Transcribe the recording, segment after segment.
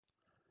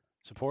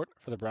Support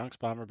for the Bronx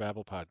Bomber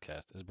Babble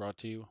podcast is brought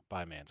to you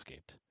by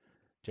Manscaped.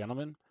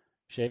 Gentlemen,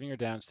 shaving your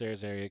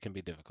downstairs area can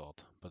be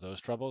difficult, but those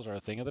troubles are a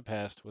thing of the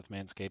past with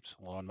Manscaped's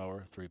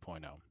Lawnmower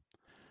 3.0.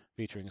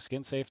 Featuring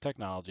skin-safe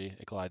technology,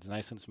 it glides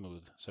nice and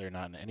smooth, so you're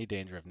not in any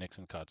danger of nicks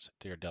and cuts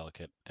to your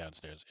delicate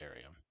downstairs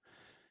area.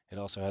 It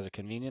also has a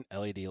convenient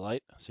LED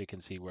light so you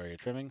can see where you're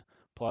trimming,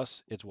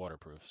 plus it's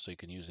waterproof so you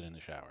can use it in the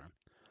shower.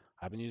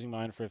 I've been using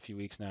mine for a few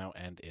weeks now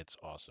and it's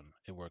awesome.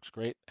 It works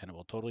great and it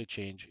will totally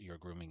change your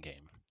grooming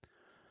game.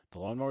 The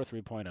Lawnmower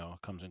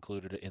 3.0 comes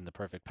included in the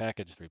Perfect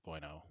Package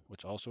 3.0,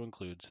 which also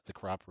includes the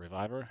Crop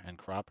Reviver and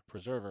Crop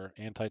Preserver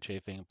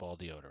anti-chafing ball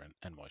deodorant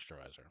and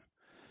moisturizer.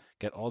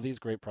 Get all these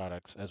great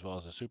products as well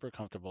as a super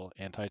comfortable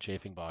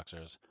anti-chafing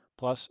boxers,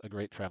 plus a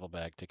great travel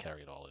bag to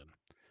carry it all in.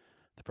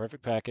 The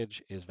Perfect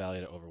Package is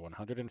valued at over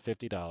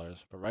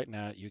 $150, but right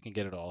now you can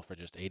get it all for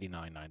just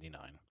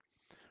 $89.99.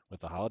 With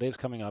the holidays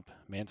coming up,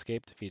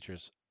 Manscaped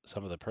features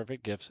some of the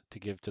perfect gifts to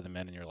give to the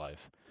men in your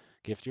life.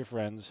 Gift your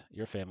friends,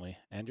 your family,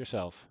 and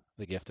yourself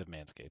the gift of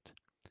Manscaped.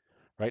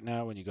 Right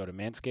now, when you go to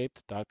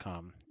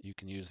manscaped.com, you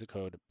can use the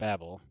code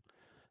BABBLE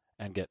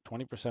and get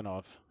 20%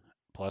 off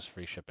plus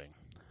free shipping.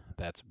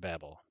 That's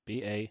Babble,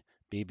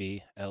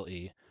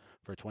 BABBLE,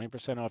 for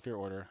 20% off your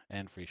order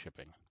and free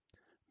shipping.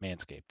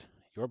 Manscaped,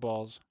 your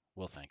balls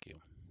will thank you.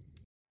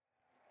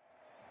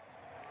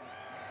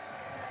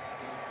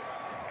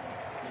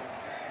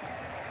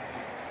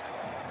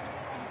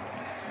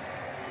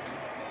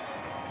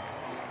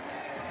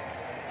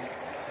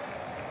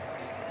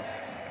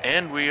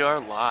 And we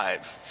are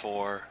live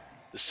for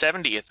the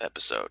 70th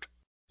episode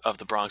of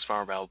the Bronx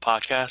Bomber Babble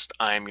podcast.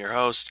 I am your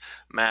host,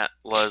 Matt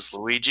Luz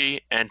Luigi,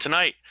 and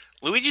tonight,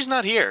 Luigi's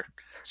not here.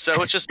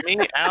 So it's just me,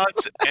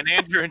 Alex, and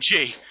Andrew and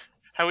G.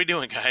 How we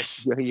doing,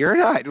 guys? You're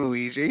not,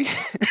 Luigi.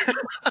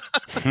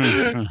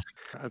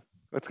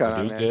 What's going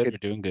on, We're doing man? good. We're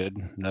doing good.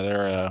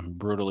 Another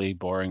brutally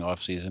boring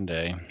off-season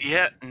day.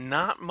 Yeah,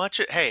 not much.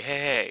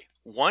 Hey.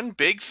 One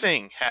big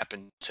thing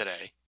happened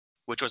today,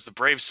 which was the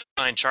Braves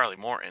signed Charlie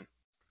Morton.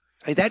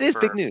 Hey, that is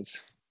big for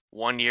news.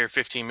 1 year,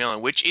 $15 million,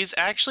 which is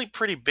actually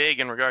pretty big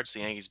in regards to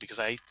the Yankees because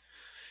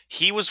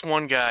he was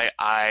one guy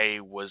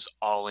I was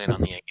all in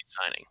on the Yankees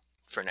signing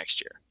for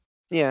next year.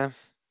 Yeah,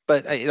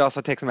 but it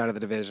also takes them out of the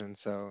division,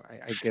 so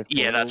I guess.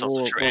 Yeah, that's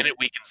also true, and it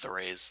weakens the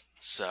Rays.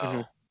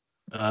 So,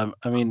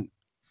 I mean,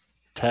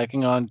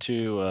 tacking on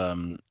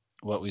to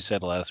what we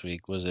said last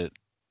week, was it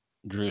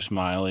Drew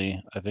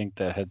Smiley, I think,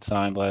 that had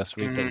signed last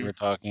week that we were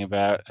talking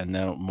about, and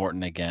then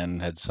Morton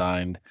again had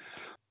signed.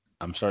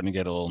 I'm starting to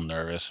get a little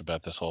nervous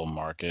about this whole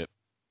market.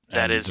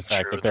 That and is the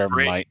fact true. that there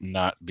might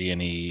not be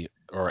any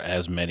or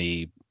as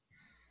many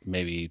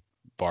maybe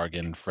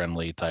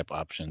bargain-friendly type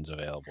options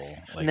available.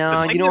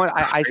 No, you know what?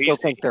 I still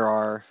think there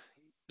are.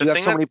 You have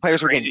so many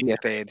players who are getting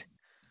DFA'd.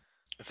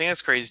 The thing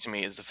that's crazy to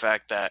me is the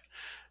fact that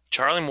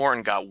Charlie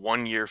Morton got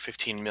 1 year,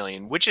 $15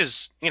 million, which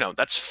is,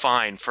 that's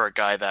fine for a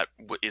guy that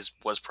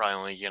was probably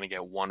only going to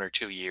get 1 or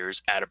 2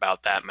 years at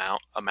about that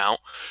amount. And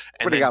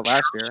what he got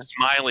last year?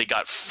 Smiley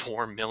got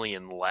 $4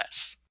 million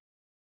less.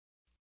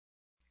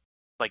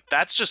 Like,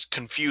 that's just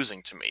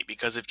confusing to me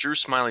because if Drew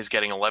Smiley's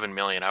getting $11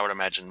 million, I would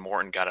imagine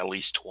Morton got at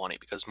least 20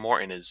 because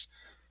Morton is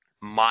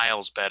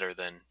miles better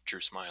than Drew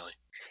Smiley.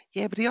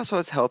 Yeah, but he also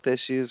has health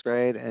issues,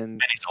 right?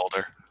 And he's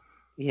older.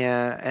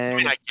 Yeah,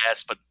 and I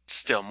guess, but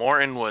still,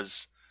 Morton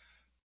was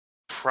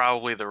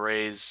probably the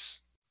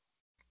Rays'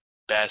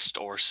 best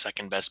or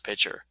second best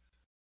pitcher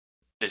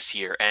this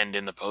year and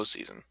in the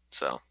postseason.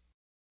 So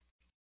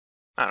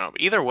I don't know. But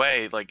either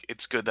way,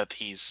 it's good that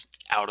he's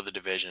out of the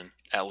division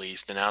at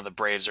least, and now the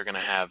Braves are going to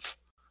have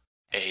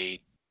a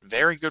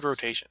very good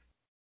rotation.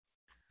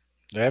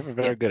 They have a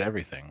very good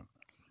everything.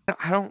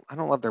 I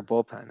don't love their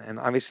bullpen, and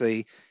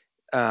obviously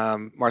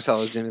Marcell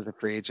Ozuna is a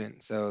free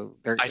agent, so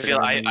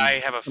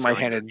I have a feeling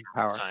right-handed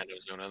power. Signed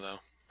Ozuna though.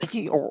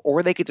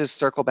 Or they could just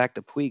circle back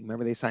to Puig.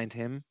 Remember they signed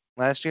him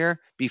last year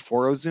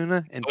before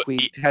Ozuna, and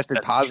Puig tested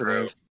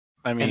positive. True.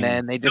 I mean, and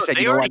then they just said,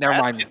 you know what, never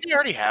mind. Did they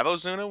already have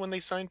Ozuna when they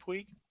signed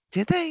Puig?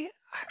 Did they?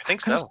 I think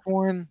so.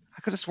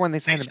 I could have sworn they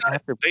signed him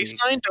after Puig. They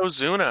signed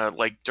Ozuna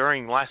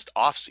during last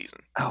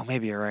offseason. Oh,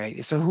 maybe you're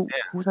right. So who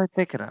was I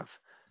thinking of?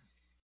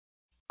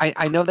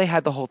 I know they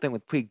had the whole thing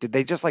with Puig. Did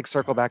they just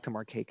circle back to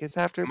Markakis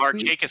after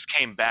Markakis Puig?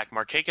 came back.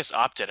 Markakis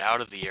opted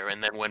out of the year,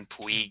 and then when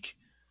Puig...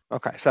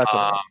 Okay, so that's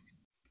what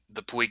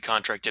the Puig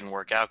contract didn't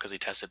work out because he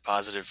tested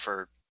positive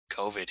for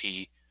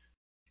COVID.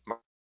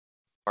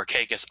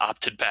 Markakis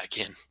opted back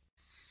in.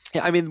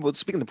 Yeah, I mean, well,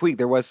 speaking of Puig,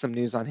 there was some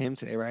news on him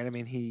today, right? I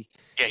mean, he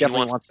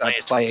definitely wants to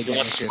play again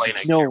this year.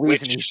 No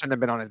reason he shouldn't have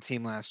been on the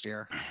team last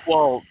year.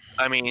 Well,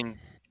 I mean,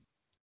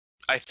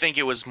 I think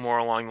it was more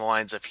along the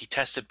lines of he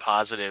tested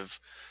positive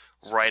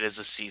right as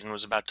the season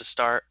was about to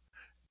start,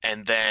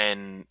 and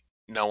then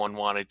no one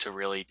wanted to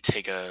really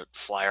take a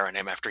flyer on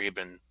him after he'd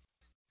been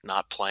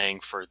not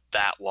playing for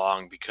that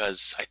long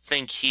because I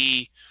think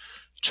he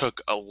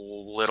took a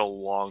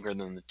little longer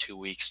than the 2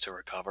 weeks to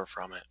recover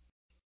from it.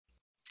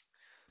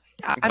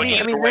 I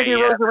mean, Randy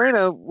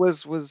Arozarena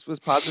was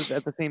positive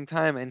at the same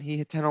time, and he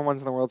hit 10 home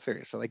runs in the World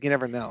Series. So like, you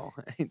never know.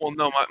 Well,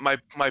 no,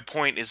 my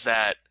point is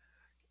that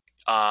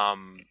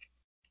Puig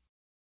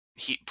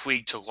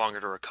took longer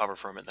to recover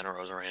from it than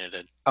Arozarena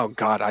did. Oh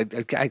God, I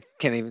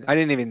can't even. I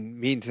didn't even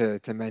mean to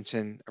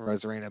mention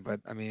Arozarena, but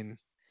I mean,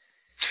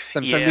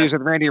 some news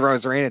with Randy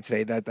Arozarena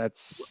today.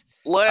 That's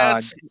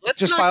let's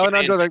just file it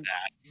under the.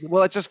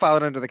 Well, let's just file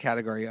it under the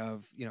category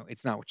of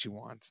it's not what you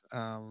want.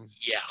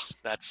 Yeah,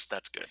 that's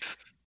good.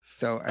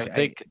 So I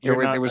think there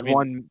was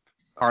one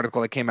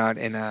article that came out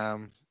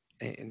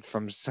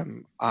from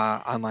some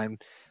online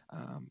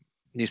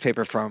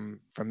newspaper from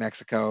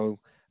Mexico.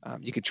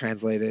 You could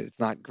translate it. It's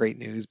not great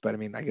news, but I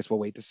mean, I guess we'll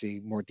wait to see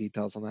more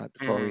details on that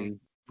before we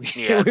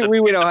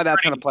know how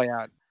that's going to play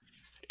out.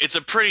 It's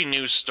a pretty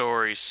new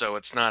story, so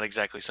it's not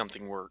exactly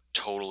something we're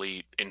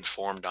totally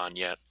informed on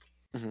yet.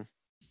 Mm-hmm.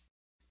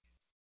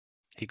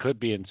 He could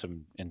be in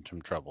some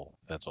trouble.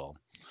 That's all.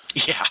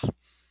 Yeah.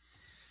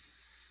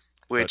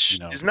 Which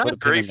is not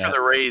great for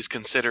the Rays,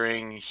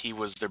 considering he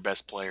was their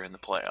best player in the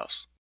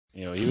playoffs.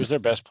 He was their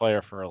best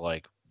player for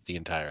like the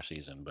entire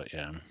season, but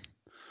yeah.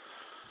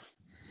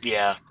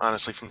 Yeah,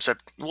 honestly,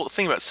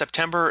 think about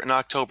September and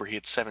October, he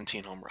had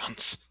 17 home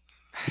runs.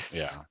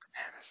 Yeah,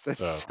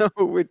 that's so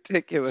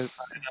ridiculous.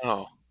 I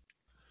know.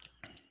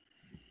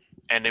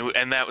 And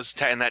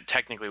that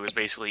technically was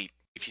basically,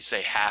 if you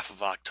say half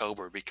of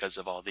October, because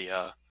of all the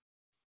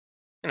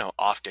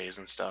off days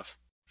and stuff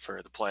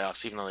for the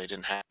playoffs, even though they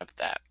didn't have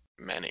that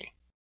many.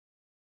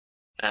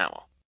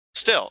 Well,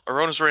 still,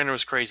 Arozarena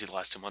was crazy the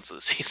last 2 months of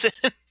the season.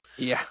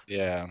 Yeah.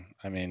 Yeah,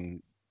 I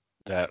mean,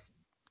 that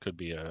could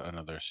be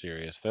another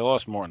serious. They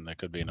lost Morton. That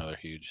could be another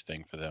huge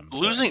thing for them.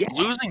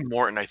 Losing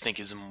Morton, I think,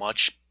 is a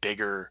much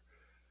bigger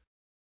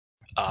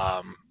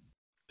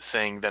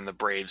thing than the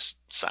Braves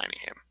signing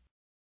him,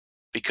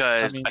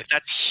 because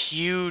that's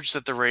huge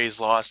that the Rays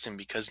lost him,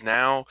 because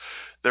now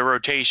the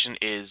rotation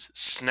is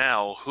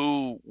Snell,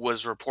 who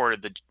was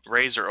reported the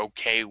Rays are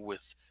okay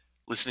with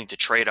listening to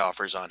trade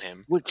offers on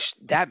him. Which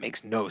that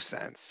makes no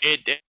sense.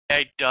 It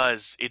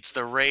does. It's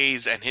the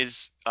Rays and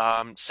his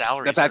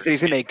salary. The fact that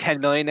he's gonna make $10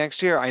 million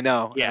next year, I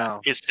know. Yeah,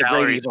 his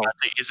salary is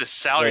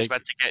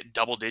about to get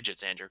double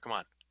digits. Andrew, come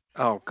on.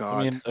 Oh God.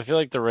 I mean, I feel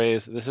like the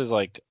Rays. This is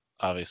like,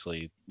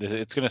 obviously,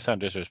 it's gonna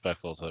sound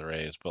disrespectful to the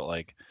Rays, but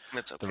like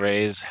the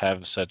Rays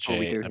have such I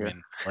mean,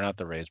 we're not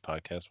the Rays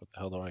podcast. What the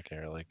hell do I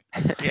care? Like,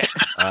 yeah.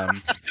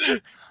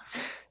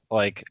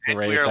 Like the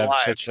Rays have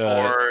such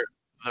a.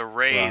 The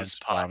Rays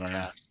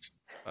podcast.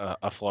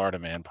 A Florida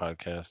Man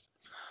podcast.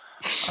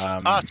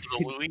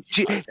 Absolutely.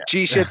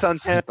 G shits on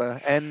Tampa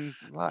and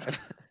live.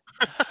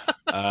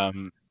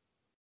 The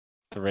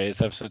Rays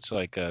have such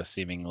like a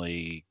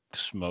seemingly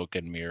smoke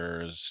and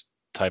mirrors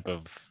type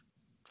of,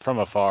 from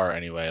afar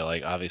anyway.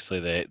 Like obviously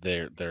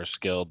they're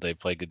skilled, they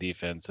play good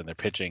defense, and they're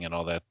pitching and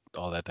all that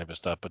type of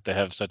stuff. But they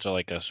have such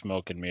a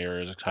smoke and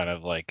mirrors kind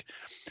of like,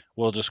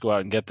 we'll just go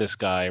out and get this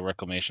guy,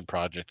 reclamation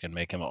project, and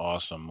make him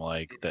awesome.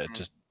 Like that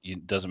just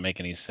doesn't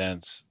make any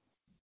sense.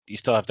 You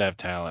still have to have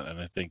talent,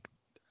 and I think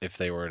if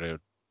they were to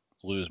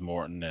lose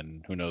Morton,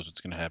 and who knows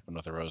what's going to happen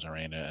with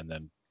Arozarena, and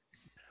then,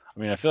 I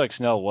mean, I feel like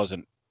Snell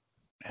wasn't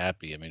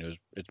happy. I mean,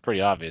 it's pretty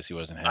obvious he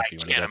wasn't happy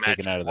when he got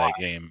taken out of that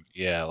game.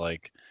 Yeah,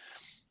 like,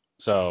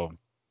 so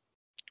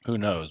who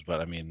knows?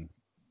 But I mean,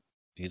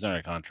 he's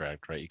under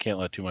contract, right? You can't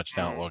let too much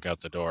talent walk out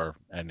the door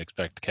and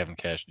expect Kevin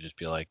Cash to just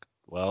be like,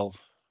 well,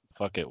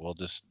 fuck it, we'll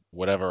just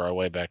whatever our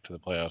way back to the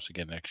playoffs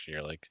again next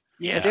year. Like,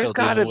 yeah, there's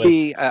got to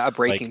be a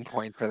breaking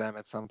point for them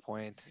at some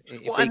point.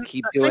 If they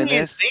keep doing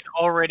this, they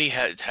already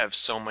have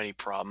so many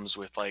problems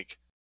with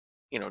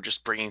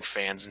just bringing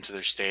fans into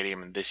their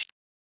stadium, and this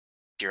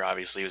year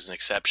obviously was an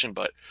exception.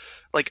 But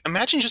like,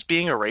 imagine just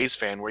being a Rays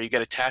fan where you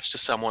get attached to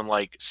someone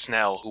like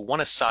Snell, who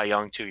won a Cy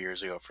Young 2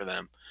 years ago for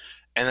them,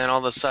 and then all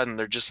of a sudden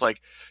they're just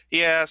like,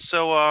 yeah,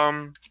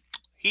 so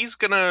he's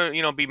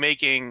gonna be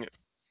making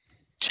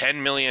 $10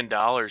 million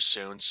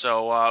soon.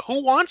 So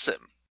who wants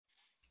him?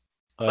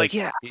 Like,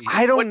 yeah,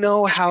 I don't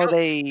know how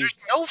they. There's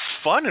no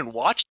fun in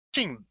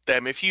watching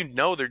them if you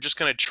know they're just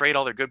going to trade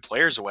all their good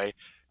players away,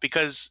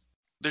 because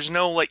there's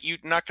no you're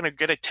not going to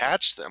get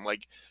attached to them.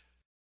 Like,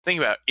 think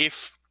about it.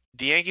 If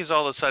the Yankees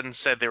all of a sudden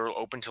said they were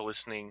open to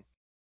listening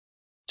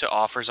to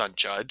offers on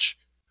Judge,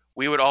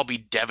 we would all be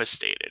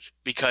devastated,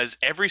 because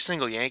every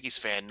single Yankees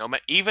fan,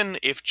 even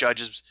if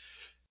Judge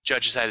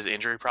has had his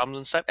injury problems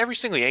and stuff, every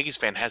single Yankees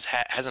fan has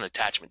an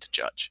attachment to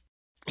Judge.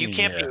 You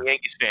can't be a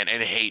Yankees fan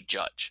and hate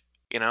Judge,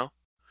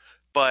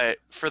 But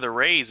for the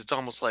Rays, it's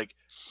almost like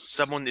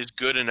someone is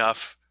good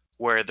enough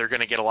where they're going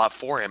to get a lot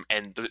for him,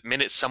 and the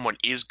minute someone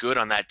is good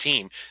on that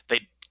team,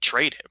 they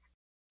trade him.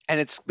 And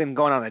it's been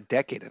going on a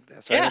decade of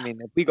this, right? Yeah. I mean,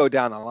 if we go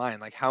down the line,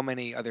 like, how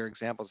many other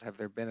examples have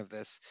there been of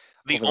this?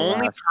 The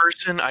only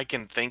person I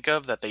can think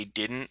of that they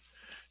didn't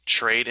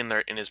trade in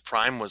his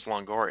prime was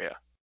Longoria.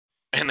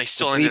 And they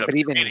still ended up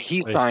trading. But even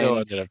he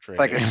signed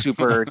like a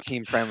super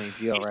team-friendly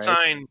deal, right? He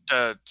signed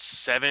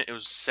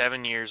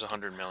 7 years,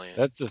 $100 million.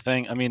 That's the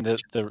thing. I mean,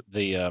 the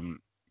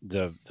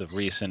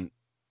recent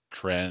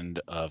trend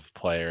of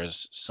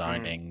players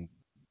signing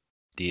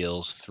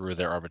deals through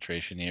their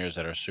arbitration years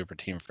that are super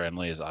team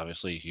friendly is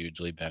obviously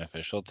hugely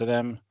beneficial to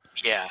them.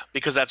 Yeah,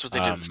 because that's what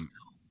they do.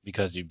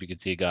 Because you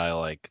could see a guy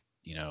like,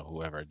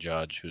 whoever,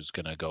 Judge, who's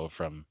going to go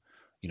from,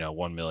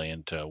 1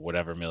 million to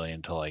whatever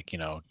million to like,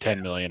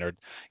 10 million or,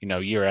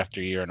 year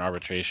after year in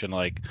arbitration.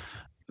 Like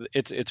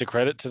it's a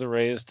credit to the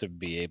Rays to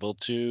be able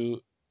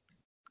to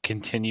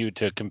continue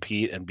to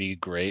compete and be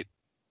great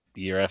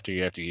year after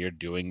year after year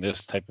doing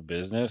this type of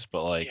business.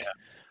 But like,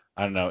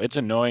 I don't know, it's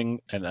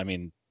annoying. And I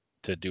mean,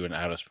 to do an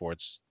out of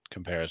sports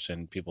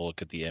comparison, people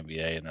look at the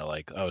NBA and they're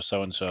like, oh,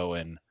 so-and-so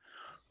in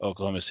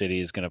Oklahoma City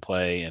is going to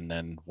play. And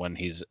then when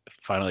he's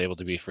finally able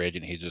to be a free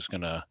agent, he's just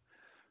going to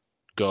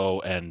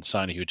go and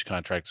sign a huge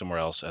contract somewhere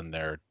else. And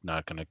they're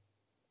not going to,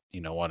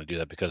 want to do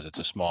that because it's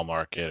a small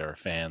market or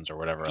fans or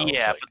whatever else.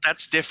 Yeah, but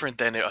that's different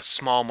than a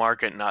small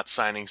market not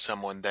signing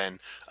someone than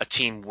a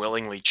team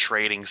willingly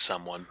trading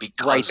someone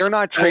because... Right, they're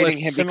not trading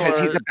him because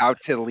he's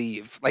about to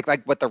leave.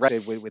 Like what the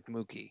Reds did with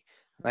Mookie.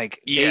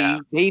 Like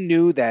they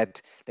knew that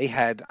they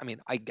had. I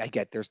mean, I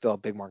get they're still a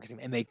big market team,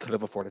 and they could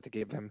have afforded to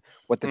give him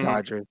what the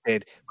Dodgers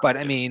did. But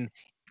I mean,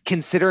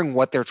 considering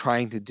what they're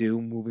trying to do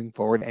moving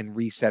forward and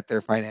reset their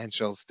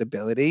financial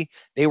stability,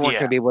 they weren't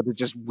going to be able to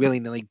just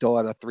willy-nilly dole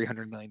out a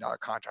 $300 million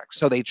contract.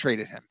 So they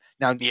traded him.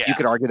 Now you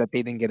could argue that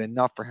they didn't get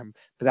enough for him,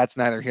 but that's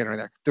neither here nor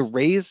there. The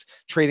Rays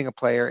trading a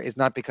player is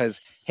not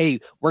because, hey,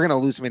 we're going to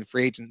lose him in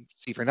free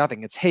agency for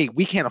nothing. It's, hey,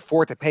 we can't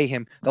afford to pay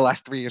him the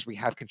last 3 years we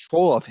have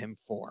control of him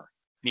for.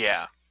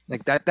 Yeah.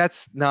 Like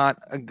that's not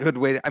a good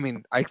way to, I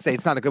mean, I say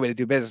it's not a good way to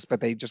do business, but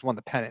they just won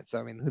the pennant. So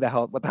I mean,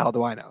 what the hell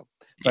do I know?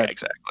 But, yeah,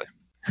 exactly.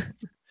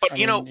 But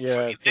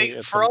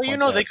for all you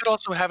know, they could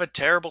also have a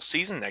terrible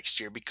season next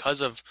year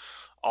because of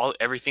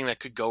everything that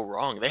could go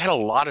wrong. They had a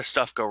lot of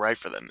stuff go right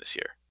for them this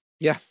year.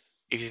 Yeah.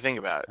 If you think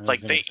about it,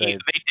 like they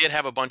did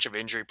have a bunch of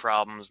injury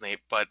problems,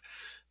 but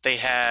they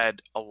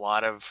had a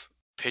lot of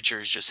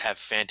pitchers just have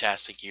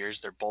fantastic years.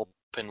 Their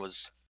bullpen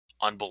was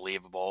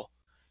unbelievable.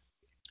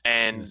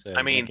 And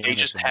I mean, they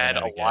just had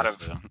a lot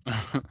of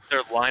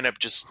their lineup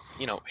just,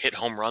 hit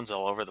home runs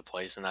all over the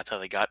place. And that's how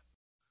they got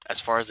as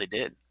far as they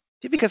did.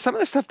 Yeah, because some of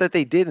the stuff that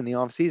they did in the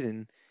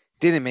offseason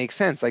didn't make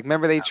sense. Like,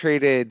 remember they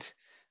traded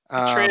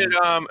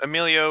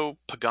Emilio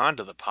Pagan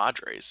to the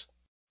Padres,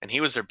 and he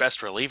was their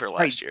best reliever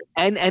last year.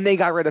 And they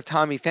got rid of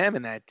Tommy Pham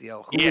in that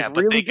deal. Yeah,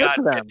 but really they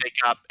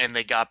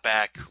got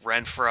back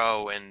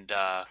Renfroe and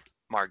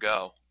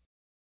Margot.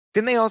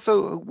 Didn't they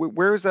also?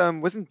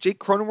 Wasn't Jake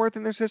Cronenworth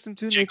in their system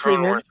too? Jake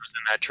Cronenworth was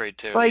in that trade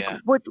too. Like,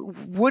 what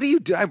do you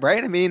do?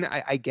 Right? I mean,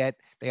 I get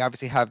they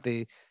obviously have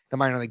the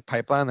minor league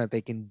pipeline that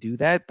they can do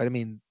that, but I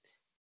mean,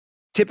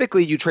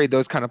 typically you trade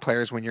those kind of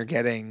players when you're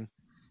getting,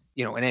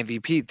 an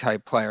MVP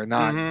type player,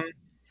 not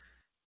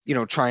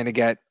trying to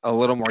get a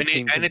little more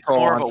team control. And it's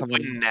more of a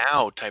win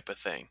now type of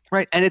thing,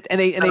 right? And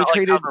they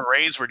traded. Like the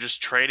Rays were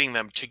just trading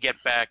them to get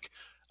back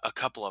a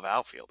couple of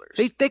outfielders.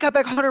 They got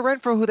back Hunter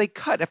Renfroe, who they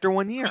cut after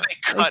 1 year.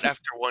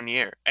 After 1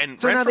 year, and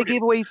so Renfroe now they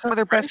gave away some of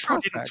their best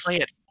prospects. Didn't play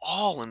at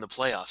all in the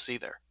playoffs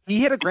either. He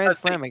hit a grand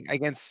slam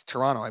against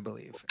Toronto, I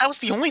believe. That was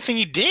the only thing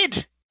he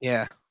did.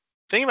 Yeah.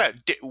 Think about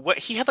what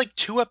he had, like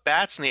 2 at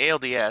bats in the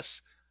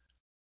ALDS,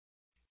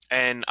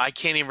 and I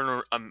can't even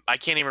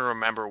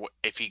remember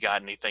if he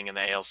got anything in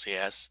the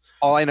ALCS.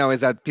 All I know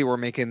is that people were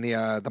making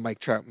the Mike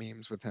Trout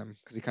memes with him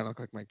because he kind of looked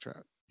like Mike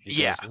Trout.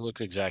 He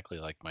looks exactly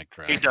like Mike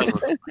Trout. He does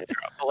look like Mike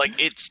Trout, but like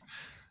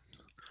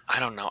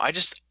I don't know. I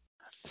just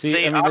see.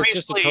 They obviously,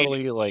 it's just a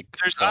totally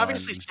there's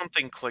obviously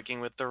something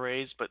clicking with the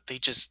Rays, but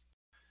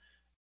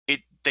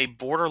they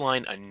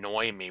borderline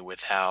annoy me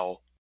with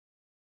how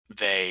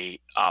they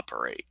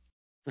operate.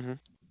 Mm-hmm.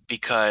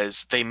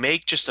 Because they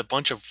make just a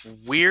bunch of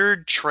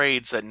weird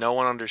trades that no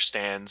one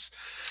understands,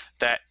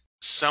 that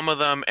some of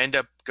them end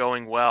up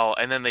going well,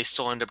 and then they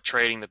still end up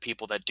trading the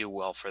people that do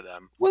well for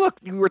them. Well, look,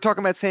 we were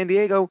talking about San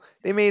Diego.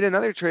 They made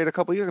another trade a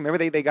couple years ago.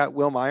 Remember they got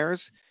Will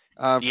Myers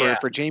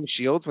for James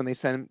Shields when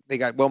they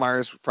got Will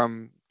Myers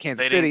from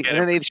Kansas City, and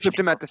then they shipped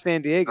him out to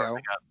San Diego.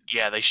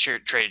 They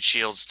traded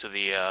Shields to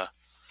the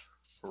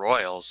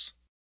Royals.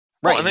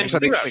 Right, well, and then so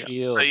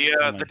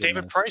the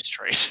David Price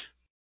trade.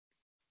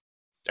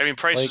 I mean,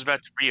 Price was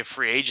about to be a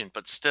free agent,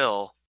 but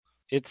still.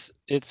 It's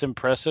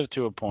impressive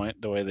to a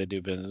point the way they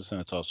do business, and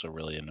it's also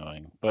really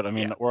annoying. But I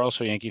mean, we're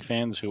also Yankee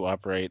fans who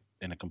operate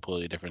in a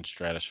completely different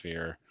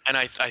stratosphere. And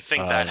I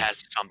think that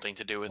has something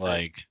to do with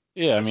it.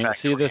 Yeah, I mean,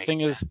 see, the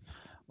thing is,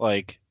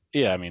 I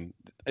mean,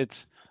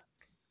 it's,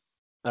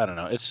 I don't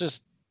know. It's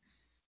just,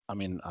 I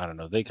mean, I don't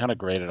know. They kind of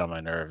grated on my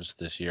nerves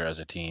this year as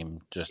a team,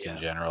 just in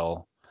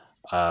general.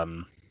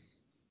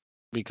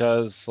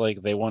 Because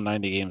they won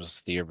 90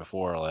 games the year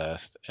before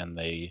last, and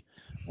they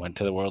went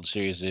to the World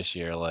Series this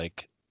year.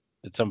 Like,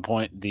 at some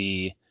point,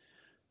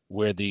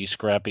 where the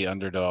scrappy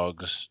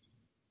underdogs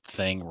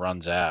thing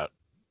runs out.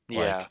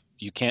 Yeah.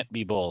 You can't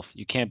be both.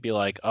 You can't be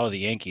like, oh, the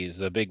Yankees,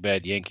 the big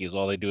bad Yankees,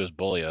 all they do is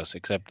bully us.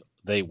 Except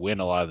they win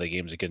a lot of the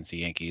games against the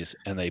Yankees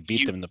and they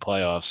beat them in the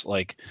playoffs.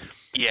 Like,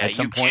 yeah, at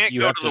some you point, can't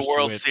you go have to the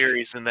World switch.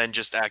 Series and then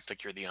just act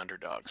like you're the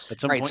underdogs. At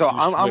some Right. point, So you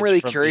I'm switch really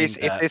from curious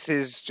being if that- this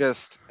is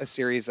just a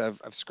series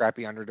of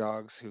scrappy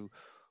underdogs who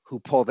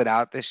pulled it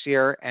out this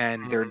year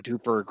and they're due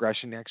for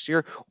regression next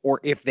year, or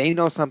if they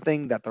know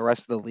something that the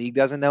rest of the league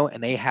doesn't know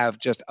and they have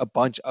just a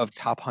bunch of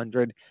top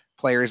 100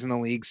 players in the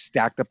league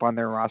stacked up on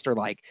their roster,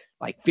 like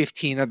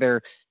 15 of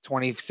their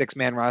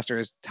 26-man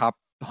rosters, top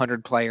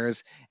 100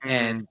 players,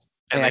 and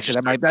actually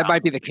that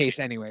might be the case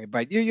anyway.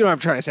 But you know what I'm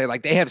trying to say?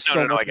 Like they have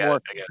so much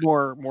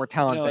more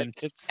talent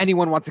than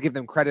anyone wants to give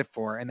them credit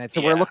for, and that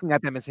so we're looking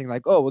at them and saying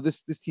like, oh well,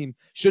 this team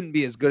shouldn't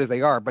be as good as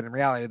they are, but in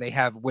reality they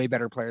have way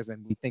better players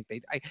than we think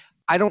they.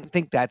 I don't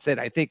think that's it.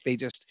 I think they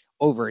just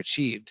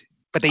overachieved,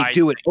 but they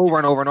do it over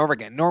and over and over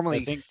again.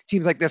 Normally,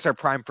 teams like this are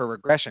primed for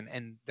regression,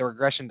 and the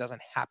regression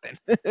doesn't happen.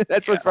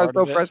 That's what's so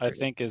frustrating. I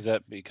think is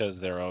that because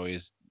they're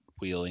always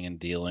wheeling and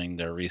dealing,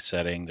 they're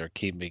resetting, they're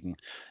keeping,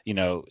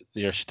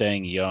 they're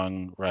staying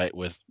young, right,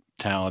 with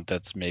talent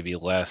that's maybe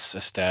less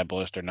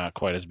established or not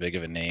quite as big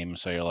of a name.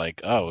 So you're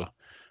like, oh,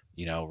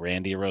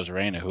 Randy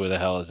Arozarena, who the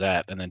hell is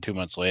that? And then 2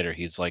 months later,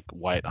 he's like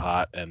white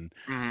hot and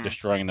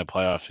destroying the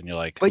playoffs, and you're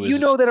like, but that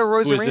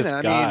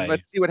Arozarena, I mean,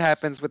 let's see what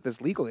happens with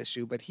this legal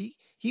issue. But he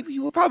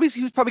was probably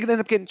going to end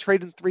up getting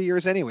traded in 3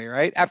 years anyway,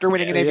 right? After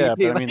winning an MVP. Yeah,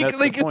 but I mean, that's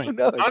the point.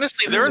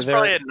 Honestly, there was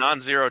probably a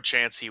non-zero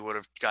chance he would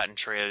have gotten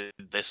traded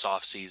this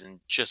offseason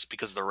just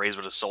because the Rays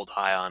would have sold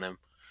high on him.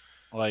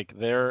 Like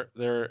they're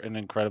an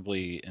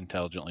incredibly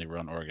intelligently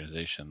run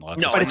organization.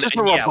 But it's just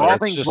a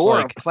revolving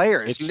door of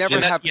players. You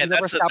never have.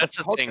 That's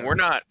the thing.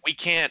 We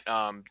can't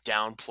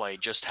downplay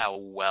just how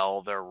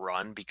well they're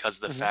run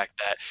because of the fact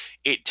that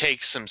it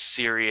takes some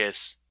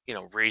serious,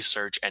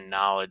 research and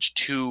knowledge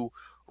to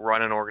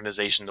run an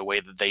organization the way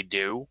that they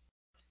do,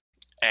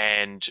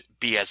 and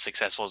be as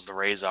successful as the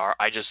Rays are.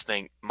 I just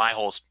think my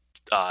whole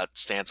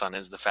stance on it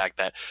is the fact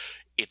that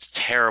it's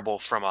terrible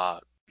from a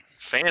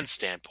fan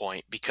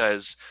standpoint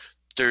because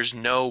there's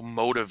no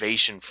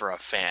motivation for a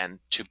fan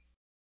to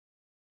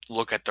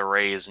look at the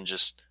Rays and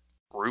just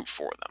root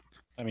for them.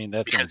 I mean,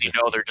 that's because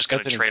they're just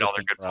going to trade all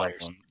their good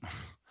players.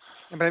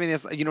 But I mean,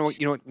 it's,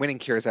 winning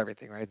cures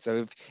everything, right?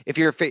 So if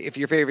your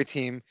favorite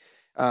team,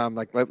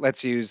 like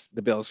let's use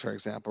the Bills for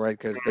example, right?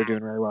 Because they're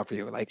doing very well for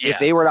you. Like if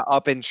they were to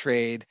up and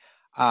trade,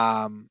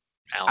 I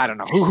don't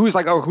know who's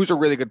a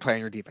really good player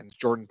in your defense,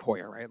 Jordan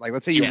Poyer, right? Like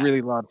let's say you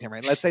really loved him,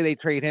 right? Let's say they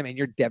trade him and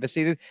you're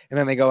devastated, and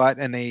then they go out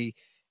and they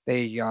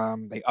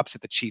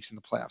upset the Chiefs in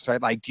the playoffs,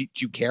 right? Like, do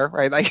you care,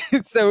 right? Like,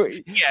 so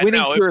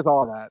winning cures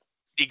all that.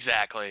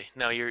 Exactly.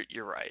 No, you're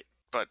right,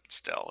 but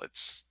still,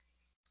 it's.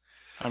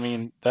 I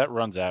mean, that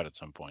runs out at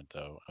some point,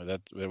 though.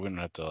 That we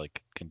wouldn't have to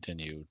like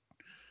continue,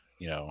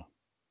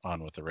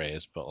 on with the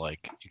Rays, but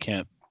like you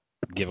can't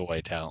give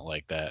away talent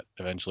like that.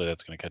 Eventually,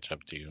 that's going to catch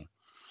up to you.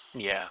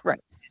 Yeah. Right.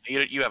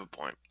 You have a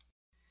point.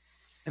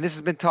 And this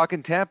has been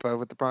Talking Tampa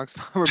with the Bronx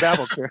Farmer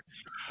Babble crew.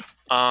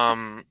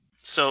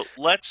 So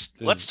let's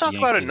talk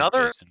about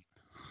another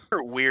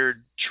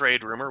weird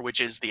trade rumor,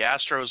 which is the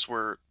Astros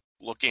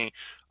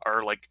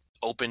are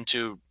open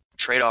to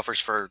trade offers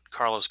for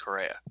Carlos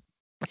Correa.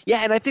 Yeah,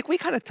 and I think we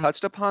kind of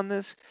touched upon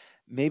this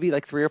maybe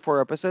like 3 or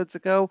 4 episodes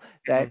ago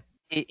that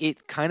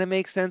it kind of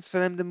makes sense for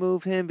them to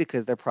move him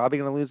because they're probably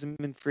going to lose him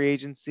in free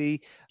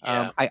agency.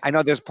 Yeah. I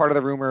know there's part of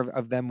the rumor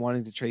of them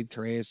wanting to trade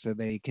Correa so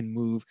they can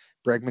move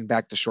Bregman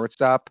back to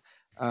shortstop.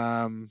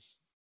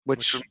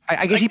 Which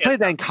I guess he played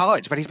that in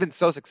college, but he's been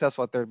so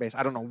successful at third base.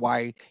 I don't know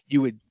why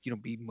you would,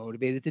 be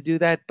motivated to do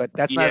that, but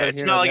that's not.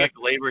 It's not like a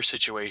Gleyber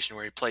situation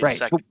where he played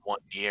second 1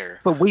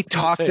 year. But we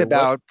talked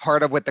about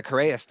part of what the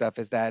Correa stuff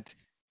is that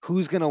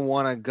who's going to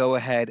want to go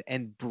ahead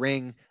and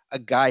bring a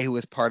guy who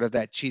was part of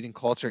that cheating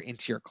culture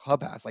into your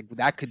clubhouse? Like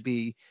that could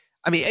be.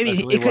 I mean,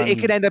 it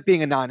could end up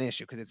being a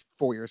non-issue because it's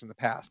 4 years in the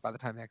past by the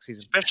time next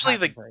season. Especially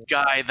the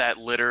guy that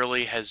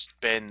literally has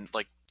been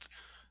like.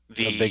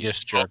 The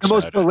biggest jerk, the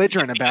most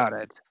belligerent about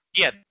it.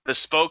 Yeah, the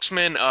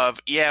spokesman of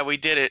we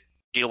did it,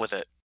 deal with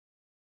it.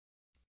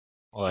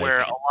 Where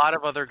a lot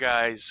of other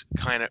guys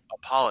kind of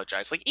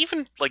apologize, like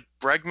even like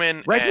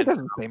Bregman. Bregman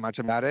doesn't say much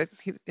about it.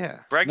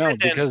 Bregman no,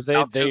 because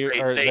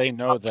they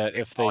know that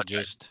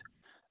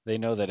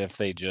if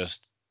they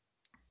just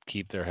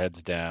keep their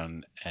heads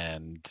down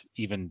and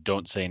even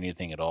don't say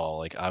anything at all,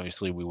 like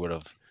obviously we would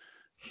have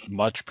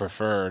much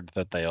preferred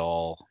that they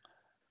all.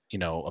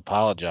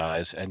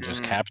 Apologize and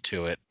just cap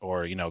to it,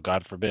 or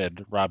God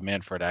forbid, Rob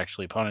Manfred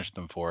actually punished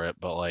them for it.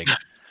 But like,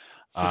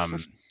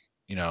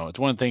 it's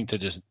one thing to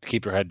just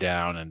keep your head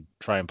down and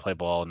try and play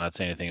ball and not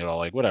say anything at all.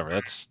 Like whatever,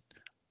 that's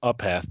a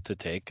path to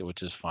take,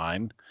 which is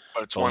fine.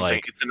 But it's one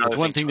thing. It's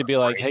one thing to be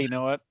like, hey, you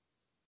know what?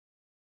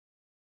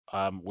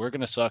 We're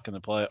gonna suck in the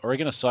play, or we're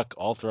gonna suck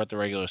all throughout the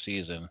regular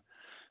season.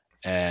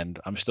 And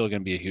I'm still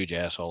going to be a huge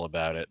asshole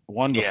about it.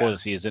 1, before the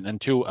season,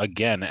 and 2,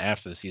 again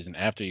after the season,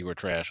 after you were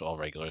trash all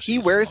regular season.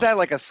 He wears that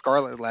like a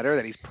scarlet letter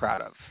that he's proud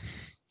of.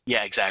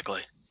 Yeah,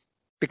 exactly.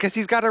 Because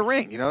he's got a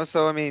ring,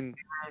 So I mean,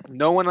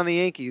 no one on the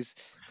Yankees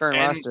current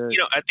roster.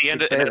 At the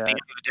end of the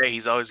day,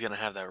 he's always going to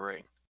have that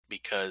ring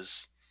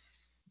because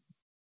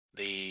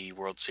the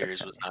World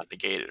Series was not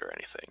negated or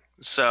anything.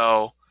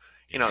 So,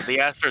 the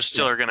Astros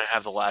still are going to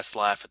have the last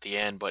laugh at the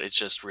end, but it's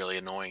just really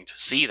annoying to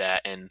see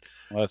that. And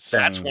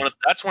that's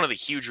one of the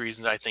huge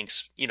reasons I think,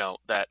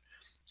 that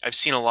I've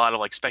seen a lot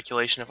of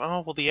speculation of,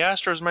 the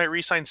Astros might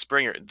re-sign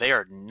Springer. They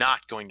are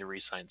not going to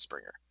re-sign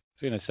Springer.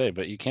 I was going to say,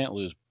 but you can't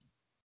lose.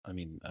 I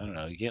mean, I don't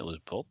know. You can't lose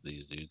both of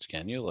these dudes,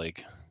 can you?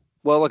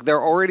 Well, look,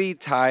 they're already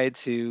tied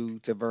to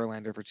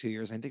Verlander for 2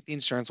 years. I think the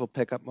insurance will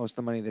pick up most of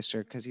the money this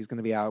year because he's going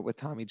to be out with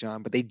Tommy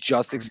John. But they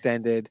just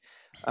extended.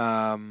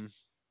 Didn't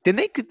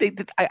they?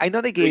 I know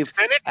they gave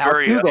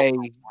Altuve 1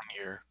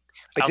 year.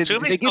 But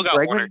Altuve still got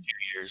Bregman? 1 or 2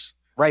 years.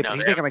 Right, but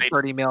he's making like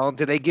 30 mil.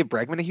 Did they give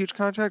Bregman a huge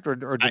contract, or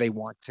do they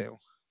want to?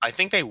 I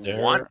think they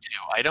want to.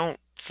 I don't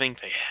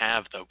think they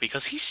have though,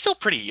 because he's still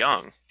pretty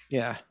young.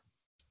 Yeah.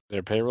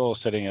 Their payroll is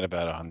sitting at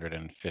about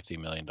 $150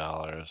 million.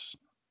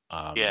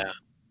 Yeah.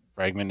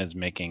 Bregman is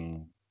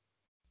making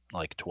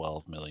like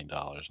 $12 million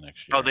next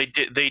year. Oh, they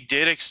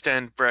did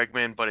extend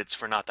Bregman, but it's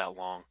for not that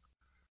long.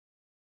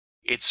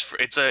 They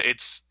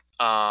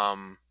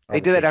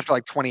did it after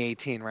like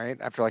 2018, right?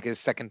 After like his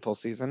second full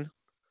season.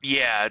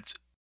 Yeah,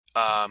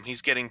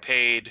 he's getting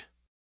paid.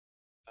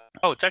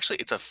 Oh, it's a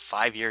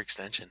 5-year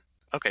extension.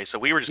 Okay, so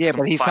we were just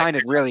but he signed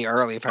it really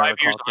early, if I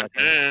recall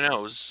correctly. No,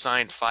 it was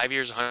signed 5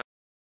 years, 100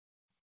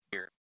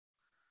 year.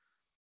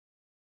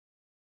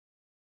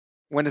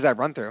 When does that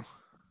run through?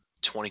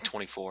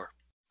 2024.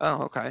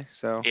 Oh, okay.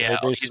 So yeah,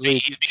 he's being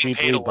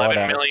paid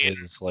 $11 million.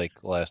 His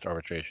last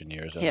arbitration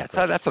years. Yeah,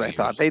 so that's what I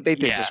thought. They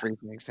did just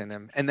recently extend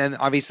him, and then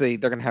obviously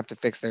they're going to have to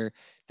fix their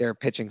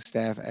pitching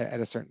staff at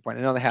a certain point.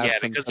 I know they have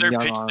because they're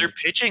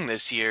pitching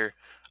this year.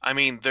 I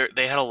mean,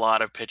 they had a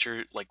lot of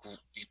pitchers, like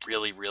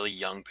really, really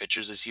young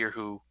pitchers this year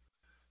who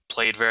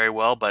played very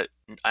well, but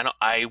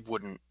I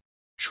wouldn't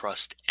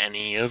trust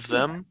any of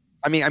them.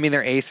 I mean,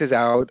 their ace is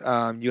out.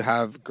 You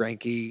have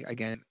Greinke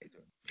again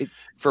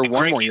for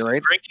one more year,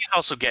 right? Greinke's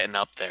also getting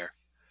up there.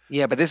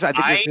 Yeah, but this is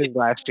his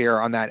last year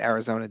on that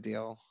Arizona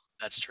deal.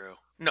 That's true.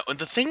 No, and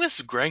the thing with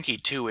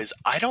Greinke too is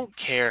I don't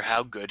care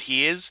how good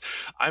he is.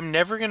 I'm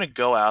never gonna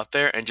go out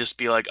there and just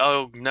be like,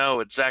 oh no,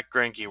 it's Zach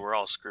Greinke. We're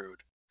all screwed.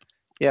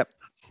 Yep.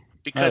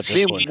 Because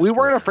we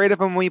weren't afraid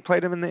of him when we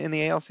played him in the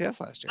ALCS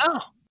last year.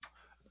 No.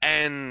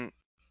 And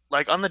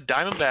on the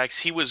Diamondbacks,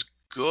 he was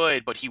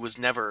good, but he was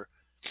never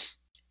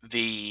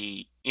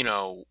the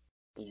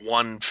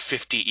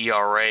 150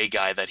 ERA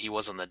guy that he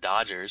was on the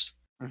Dodgers.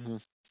 Mm-hmm.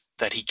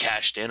 That he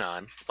cashed in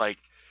on.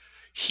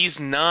 He's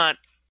not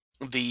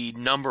the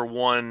number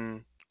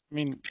one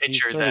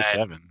pitcher he's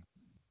 37.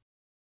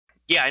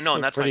 Yeah, I know,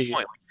 and that's my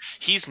point.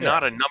 He's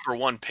not a number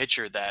one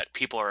pitcher that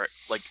people are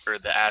or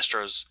the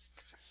Astros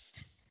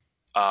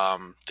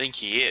think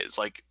he is.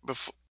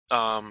 Before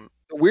the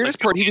weirdest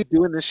part he was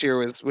doing this year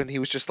was when he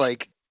was just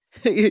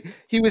he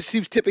was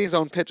tipping his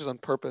own pitches on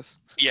purpose.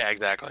 Yeah,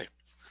 exactly.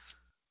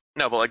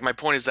 No, but my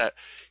point is that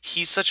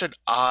he's such an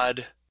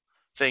odd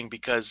thing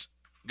because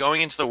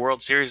going into the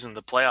World Series and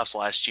the playoffs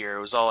last year,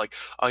 it was all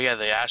oh yeah,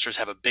 the Astros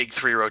have a big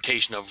 3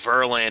 rotation of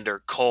Verlander,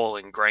 Cole,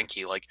 and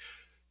Greinke.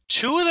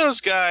 2 of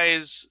those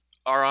guys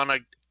are on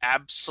an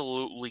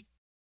absolutely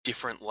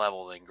different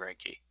level than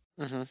Greinke.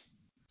 Mm-hmm.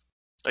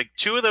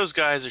 2 of those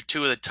guys are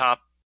 2 of the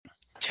top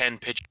 10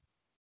 pitchers.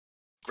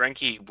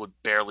 Greinke would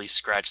barely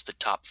scratch the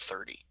top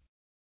 30.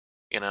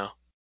 The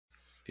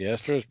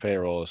Astros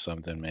payroll is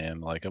something,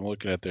 man. I'm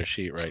looking at their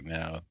sheet right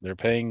now. They're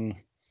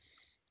paying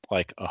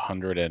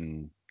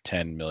 $110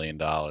 million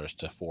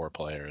to 4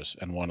 players,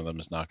 and one of them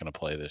is not going to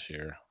play this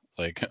year.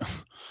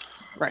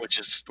 Right. Which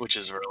is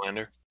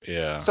Verlander.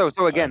 Yeah. So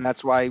again,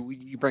 that's why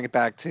you bring it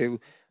back to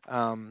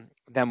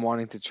them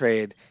wanting to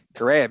trade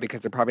Correa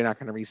because they're probably not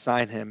going to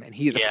re-sign him, and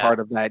he's a part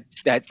of that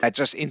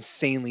just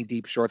insanely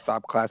deep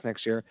shortstop class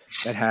next year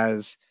that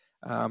has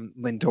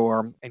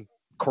Lindor and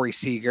Corey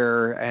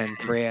Seager and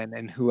Correa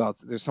and who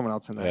else? There's someone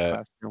else in that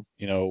class too.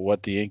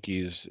 What the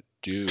Yankees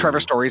do. Trevor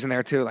Story's in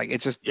there too.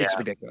 It's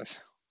ridiculous.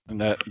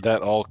 And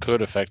that all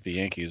could affect the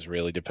Yankees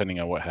really, depending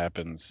on what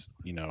happens,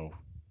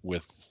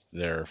 with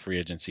their free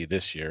agency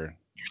this year.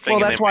 Well,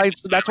 that's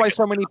why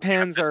so many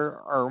fans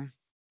are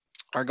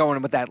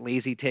going with that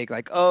lazy take,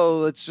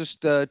 let's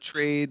just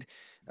trade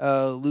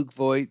Luke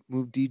Voit,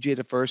 move DJ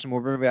to first, and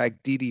we'll bring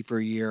back Didi for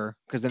a year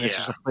because then it's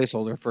just a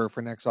placeholder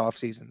for next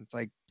offseason. It's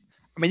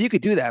you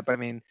could do that, but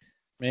man,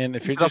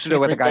 if you're just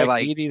going to bring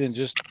back Didi, then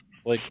just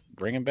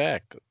bring him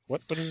back.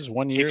 What is this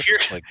 1 year?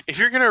 If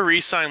you're gonna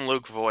re-sign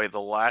Luke Voit,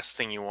 the last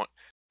thing you want,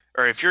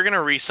 or if you're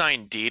gonna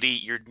re-sign Didi,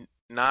 you're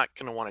not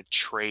gonna want to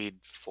trade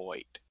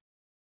Voit.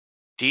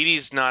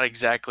 Didi's not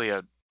exactly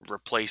a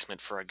replacement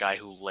for a guy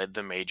who led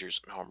the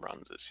majors in home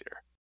runs this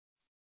year.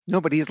 No,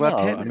 but he's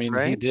left-handed,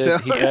 right? He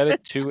did. He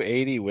added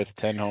 280 with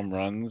 10 home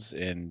runs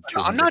in.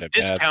 I'm not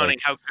discounting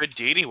how good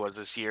Didi was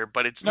this year,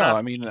 but it's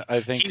not. I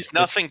think he's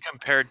nothing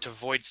compared to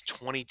Voigt's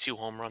 22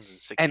 home runs in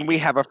 6. And we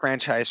have a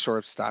franchise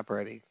shortstop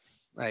already.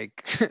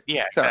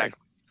 Yeah, exactly.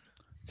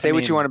 Say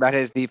what you want about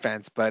his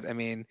defense, but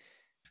and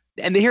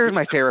here's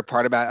my favorite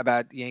part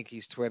about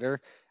Yankees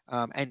Twitter,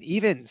 and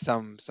even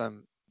some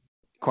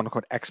quote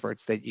unquote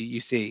experts that you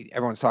see,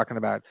 everyone's talking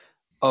about.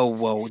 oh,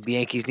 well, the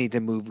Yankees need to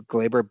move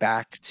Gleyber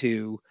back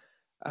to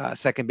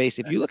second base.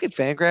 If you look at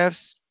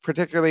Fangraphs,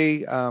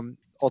 particularly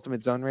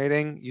Ultimate Zone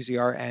Rating,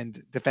 UZR,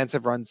 and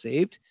defensive runs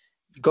saved,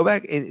 go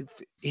back in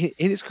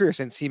his career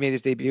since he made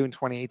his debut in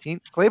 2018,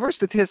 Gleyber's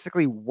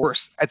statistically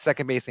worse at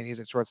second base than he is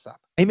at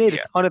shortstop. He made a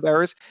ton of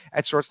errors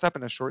at shortstop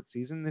in a short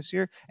season this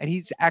year, and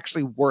he's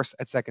actually worse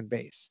at second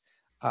base.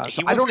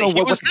 So I don't know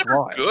what was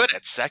never good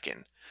at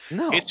second.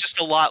 No, it's just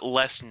a lot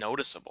less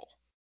noticeable.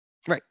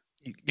 Right,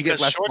 because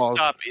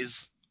shortstop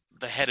is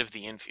the head of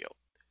the infield.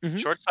 Mm-hmm.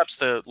 Shortstop's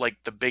the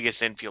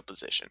biggest infield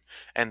position,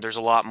 and there's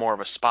a lot more of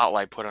a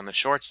spotlight put on the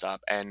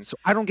shortstop. And so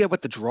I don't get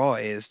what the draw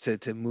is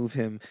to move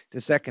him to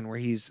second, where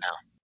he's. No.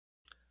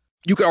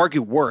 You could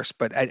argue worse,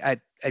 but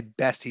at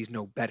best he's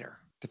no better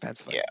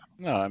defensively. Yeah.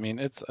 No, I mean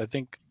I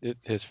think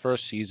his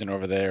first season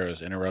over there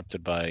was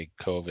interrupted by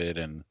COVID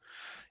and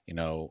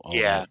all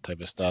that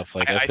type of stuff.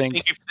 Like I think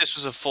if this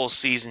was a full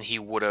season, he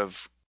would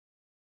have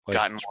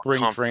gotten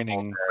spring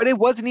training. But it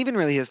wasn't even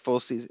really his full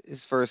season.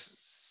 His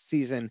first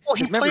season. Well,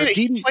 he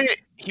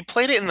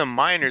played it in the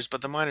minors,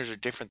 but the minors are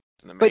different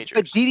than the majors.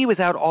 But Didi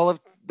was out all of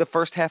the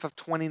first half of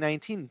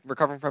 2019,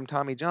 recovering from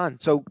Tommy John.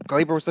 So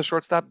Gleyber was the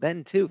shortstop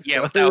then too. Yeah,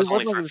 so but that was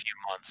only for a few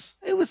months.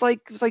 It was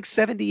like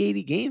 70,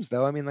 80 games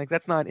though. I mean,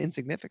 that's not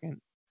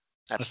insignificant.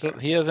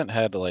 He hasn't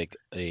had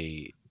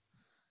a,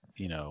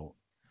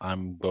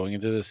 I'm going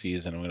into the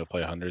season, I'm going to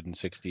play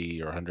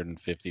 160 or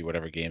 150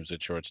 whatever games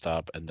at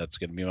shortstop, and that's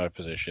going to be my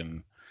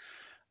position.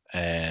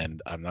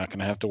 And I'm not going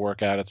to have to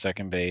work out at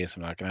second base.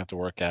 I'm not going to have to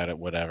work out at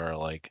whatever,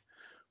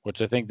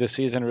 which I think this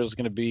season is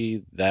going to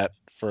be that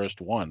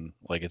first one.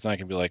 It's not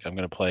going to be I'm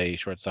going to play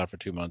shortstop for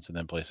 2 months and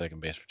then play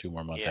second base for 2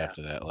 more months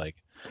after that.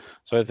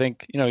 So I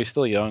think, he's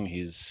still young.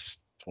 He's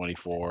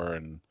 24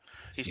 and,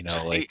 he's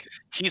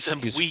a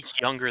week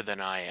younger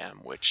than I am,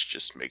 which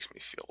just makes me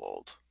feel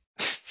old.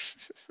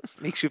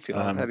 Makes you feel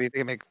old. How do you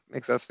think it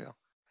makes us feel?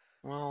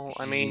 Well,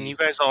 I mean, you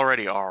guys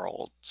already are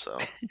old, so.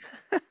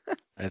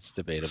 That's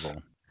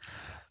debatable.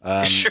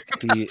 Sure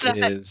he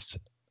is.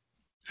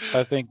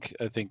 I think.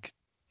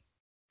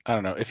 I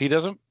don't know if he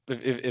doesn't.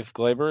 If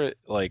Gleyber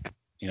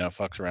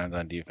fucks around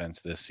on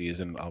defense this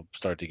season, I'll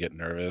start to get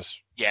nervous.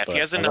 Yeah, if he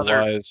has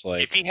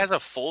if he has a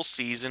full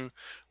season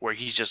where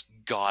he's just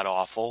god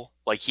awful,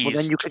 he's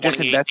then you could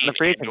just invest in the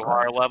free agent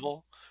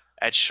level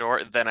at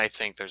short, then I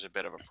think there's a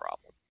bit of a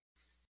problem.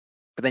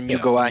 But then you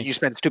go out and you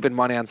spend stupid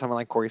money on someone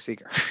like Corey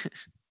Seager.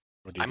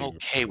 I'm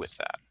okay with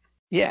that.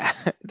 Yeah,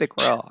 I think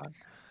we're all on.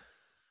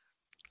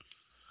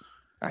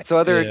 All right, so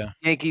other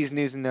Yankees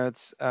news and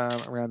notes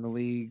around the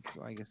league.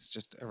 Well, I guess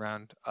just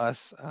around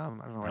us. I don't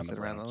know why I said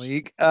around the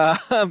league.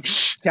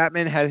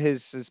 Chapman had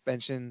his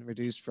suspension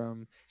reduced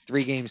from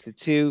 3 games to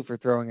 2 for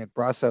throwing at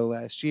Brasso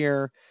last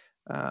year.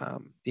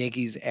 The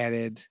Yankees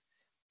added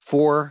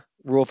 4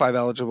 Rule 5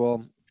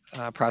 eligible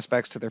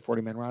prospects to their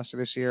 40-man roster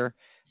this year.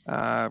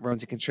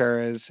 Roansy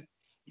Contreras,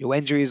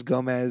 Yoendrys,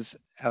 Gomez,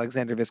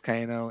 Alexander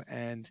Vizcaino,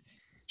 and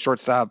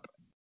shortstop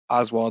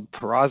Oswald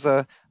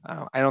Peraza.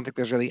 I don't think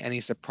there's really any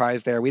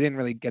surprise there. We didn't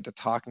really get to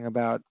talking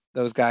about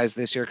those guys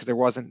this year because there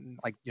wasn't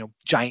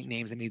giant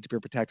names that needed to be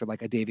protected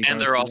like a Davey. And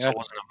there also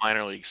wasn't a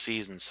minor league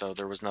season, so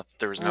there was no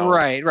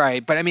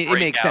right. But I mean, it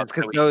makes sense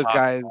because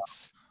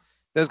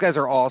those guys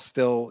are all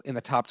still in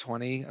the top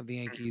 20 of the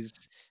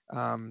Yankees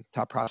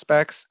top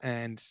prospects,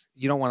 and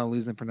you don't want to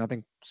lose them for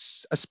nothing,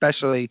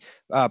 especially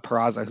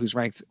Peraza, who's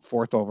ranked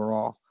 4th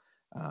overall.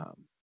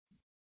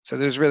 So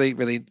there's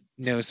really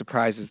no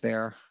surprises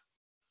there.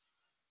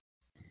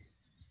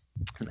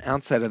 And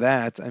outside of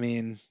that, I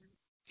mean,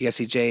 you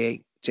see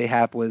J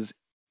Happ was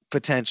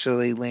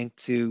potentially linked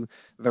to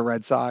the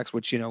Red Sox,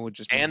 which would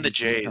just and the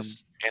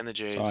Jays,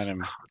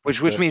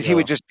 which means he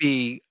would just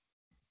be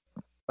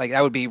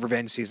that would be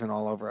revenge season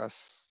all over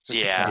us.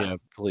 Yeah,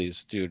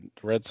 please, dude.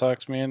 The Red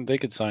Sox, man, they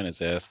could sign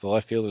his ass. The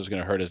left fielder's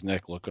going to hurt his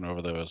neck looking over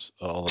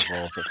all the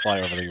balls that fly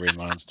over the Green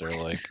Monster.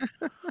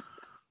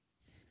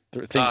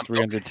 Things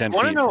 310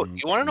 feet.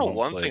 You want to know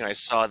one thing I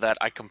saw that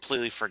I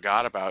completely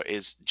forgot about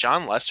is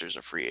John Lester's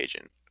a free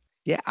agent.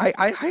 Yeah,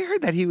 I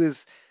heard that he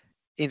was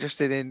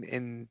interested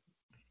in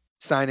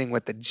signing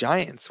with the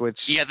Giants,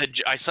 which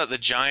I saw the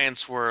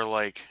Giants were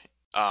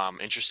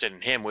interested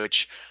in him,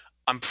 which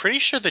I'm pretty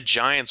sure the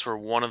Giants were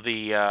one of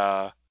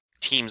the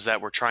teams that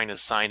were trying to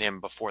sign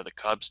him before the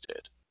Cubs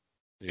did.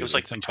 Dude, it was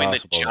between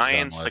the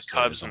Giants, the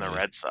Cubs, and the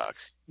Red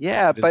Sox.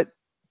 Yeah, but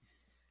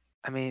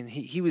I mean,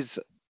 he was.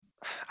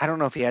 I don't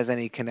know if he has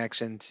any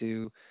connection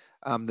to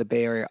the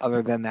Bay Area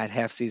other than that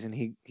half season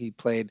he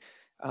played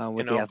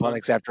with the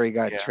Athletics after he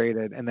got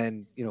traded, and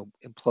then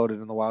imploded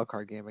in the wild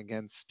card game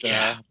against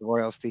the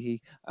Royals.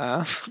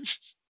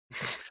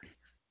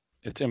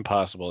 It's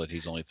impossible that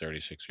he's only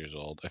 36 years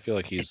old. I feel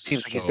like he's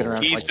been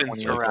around. He's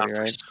been around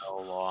for so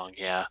long,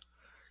 yeah.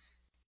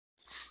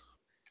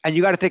 And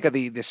you got to think of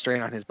the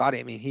strain on his body.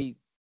 I mean,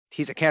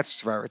 he's a cancer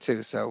survivor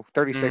too, so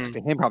 36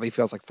 to him probably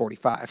feels like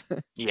 45.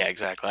 Yeah,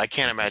 exactly. I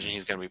can't imagine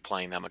he's going to be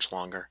playing that much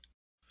longer.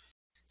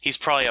 He's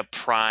probably a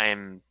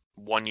prime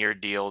 1-year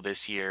deal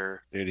this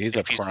year. Dude, he's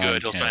if a prime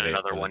good, he'll sign candidate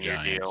another for the 1-year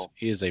Giants. deal.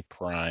 He is a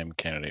prime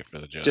candidate for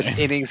the Giants. Just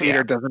innings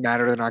eater doesn't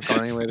matter. They're not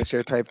going anywhere this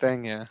year type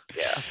thing. Yeah.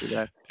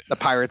 Yeah. The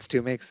Pirates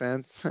too makes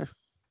sense.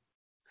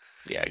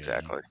 Yeah,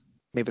 exactly.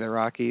 Maybe the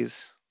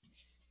Rockies.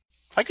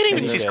 I could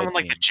even see Maybe someone that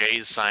like the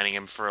Jays signing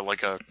him for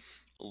like a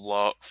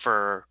low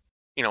for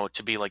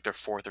to be like their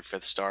 4th or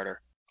 5th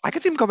starter. I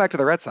could see him go back to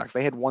the Red Sox.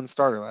 They had one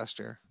starter last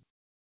year.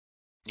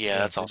 Yeah,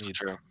 that's also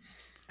true.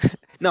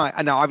 No,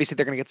 obviously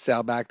they're going to get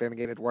Sal back. They're going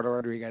to get Eduardo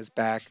Rodriguez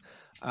back.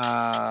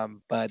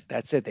 But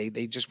that's it.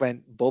 They just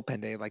went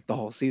bullpen day like the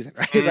whole season,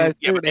 right?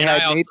 Yeah, they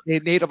had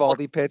Nate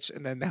Eovaldi pitch,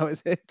 and then that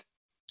was it.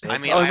 I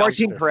mean,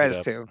 Martin Perez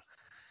too.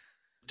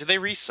 Did they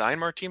re-sign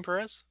Martin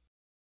Perez?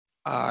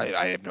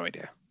 I have no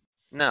idea.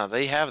 No,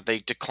 they have. They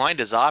declined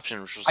his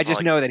option, which was. I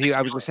just know that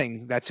I was just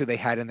saying that's who they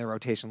had in their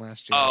rotation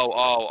last year.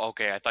 Oh,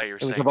 okay. I thought you were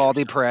saying. It was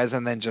Eovaldi, Perez,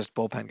 and then just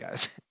bullpen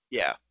guys.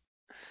 Yeah.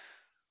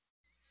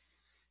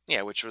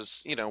 Yeah, which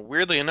was,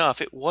 weirdly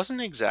enough, it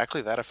wasn't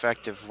exactly that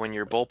effective when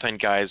your bullpen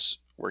guys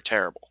were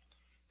terrible.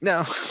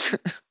 No.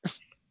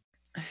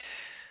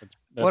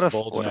 What a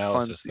bold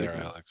analysis there,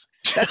 Alex.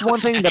 That's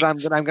one thing that I'm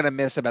going to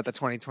miss about the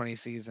 2020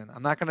 season.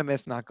 I'm not going to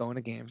miss not going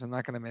to games. I'm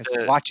not going to miss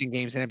watching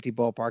games in empty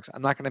ballparks.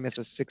 I'm not going to miss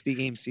a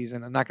 60-game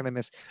season. I'm not going to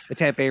miss the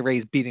Tampa Bay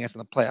Rays beating us in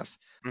the playoffs.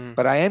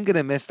 But I am going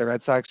to miss the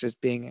Red Sox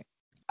just being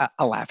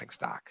a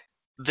laughingstock.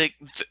 They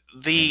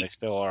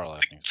still are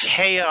laughing. The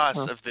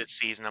chaos of this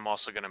season I'm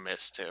also going to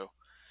miss too,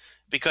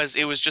 because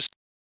it was just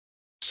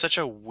such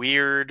a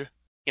weird,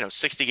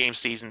 60-game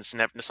season.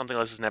 Something like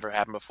this has never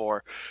happened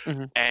before,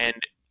 and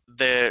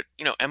the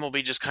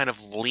MLB just kind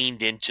of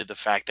leaned into the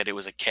fact that it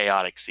was a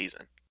chaotic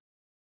season.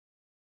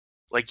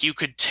 Like you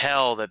could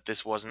tell that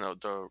this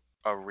wasn't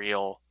a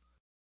real,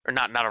 or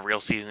not a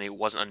real season. It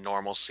wasn't a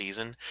normal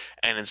season,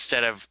 and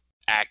instead of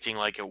acting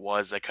like it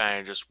was, they kind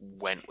of just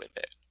went with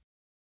it.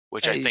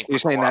 Which I think you're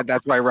saying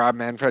that's why Rob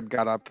Manfred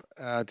got up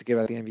to give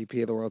out the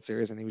MVP of the World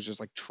Series, and he was just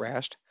like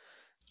trashed.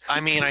 I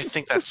mean, I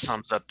think that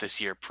sums up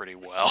this year pretty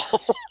well.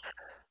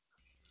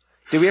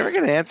 Did we ever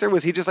get an answer?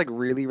 Was he just like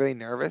really, really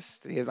nervous?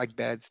 Did he have like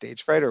bad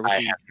stage fright, or was I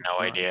have no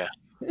idea.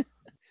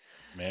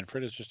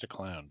 Manfred is just a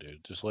clown,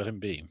 dude. Just let him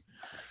be.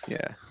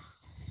 Yeah.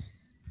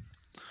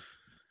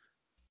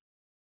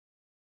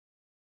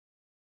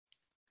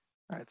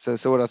 All right. So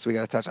what else we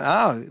got to touch on?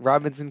 Oh,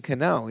 Robinson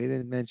Cano. We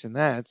didn't mention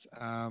that.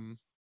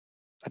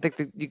 I think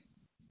that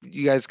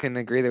you guys can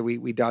agree that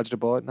we dodged a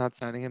bullet not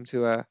signing him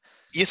to a.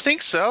 You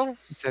think so?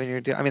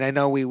 7-year deal. I mean, I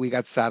know we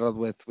got saddled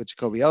with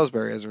Jacoby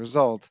Ellsbury as a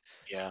result.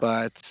 Yeah.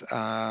 But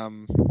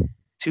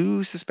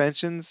 2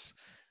 suspensions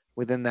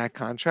within that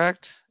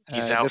contract.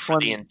 He's out for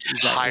the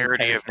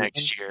entirety of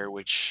next year,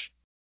 which.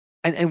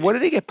 And what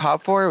did he get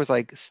popped for? It was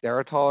like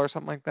Steratol or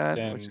something like that.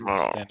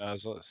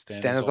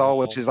 Stanozol,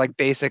 which is like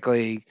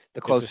basically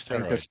the closest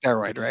thing to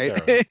steroid,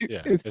 right?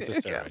 Yeah, it's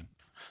a steroid.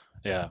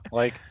 Yeah,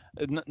 like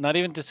not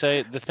even to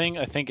say the thing.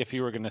 I think if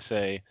you were going to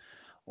say,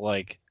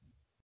 like,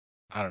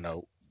 I don't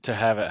know, to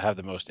have it have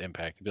the most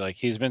impact, it'd be like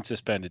he's been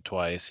suspended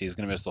twice. He's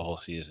going to miss the whole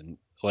season.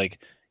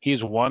 Like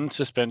he's one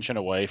suspension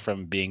away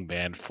from being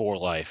banned for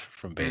life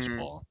from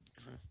baseball.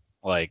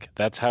 Like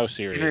that's how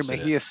serious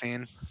it is.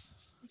 Scene.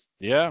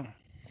 Yeah,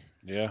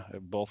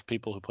 both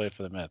people who played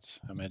for the Mets.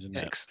 Imagine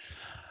that.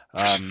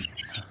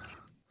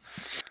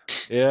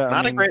 Yeah,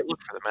 not a great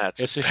look for the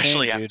Mets,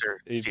 especially shame,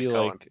 after Steve Steve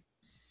Cohen. Like,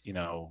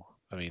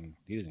 I mean,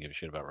 he doesn't give a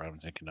shit about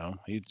Robinson Cano.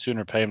 He'd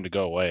sooner pay him to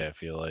go away, I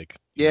feel like.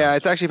 Yeah,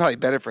 it's actually probably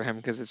better for him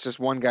because it's just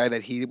one guy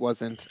that he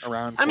wasn't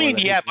around for. I mean,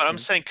 yeah, but I'm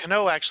saying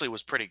Cano actually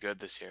was pretty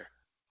good this year.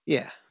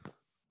 Yeah,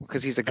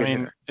 because he's a good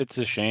hitter. It's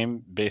a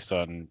shame based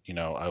on,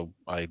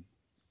 I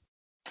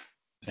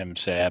am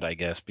sad, I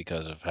guess,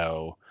 because of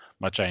how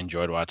much I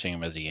enjoyed watching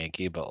him as a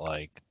Yankee, but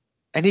like.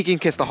 And he can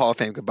kiss the Hall of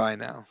Fame goodbye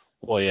now.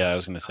 Well, yeah, I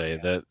was going to say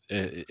that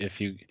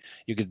if you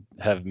could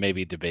have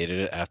maybe debated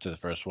it after the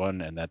first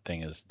one, and that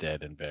thing is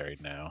dead and buried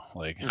now.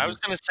 Like I was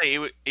going to say,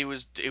 it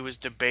was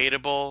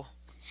debatable,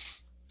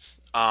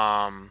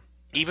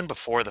 even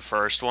before the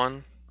first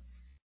one.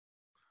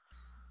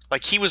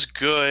 Like he was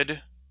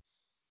good.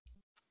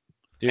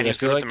 Dude, I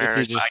feel like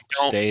if he just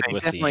stayed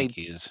with the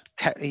Yankees,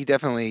 he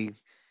definitely,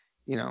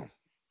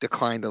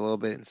 declined a little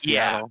bit in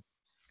Seattle.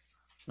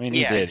 I mean,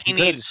 he did. He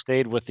could have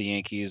stayed with the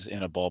Yankees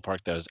in a ballpark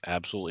that was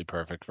absolutely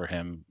perfect for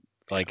him.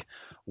 Like,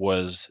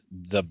 was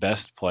the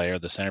best player,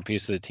 the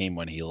centerpiece of the team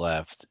when he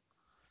left,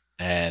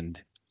 and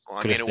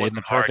could have stayed in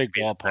the perfect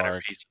ballpark.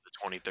 Of the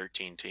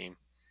 2013 team.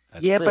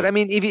 That's true. But I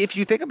mean, if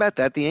you think about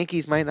that, the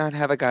Yankees might not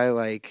have a guy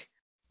like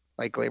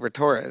Gleyber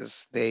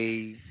Torres.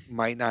 They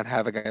might not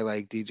have a guy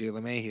like DJ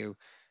LeMahieu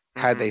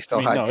had they still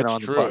had Cano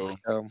on the books.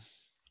 So.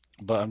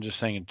 But I'm just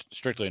saying,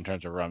 strictly in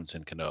terms of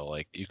Robinson Cano,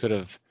 like you could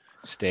have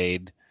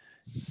stayed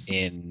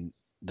in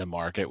the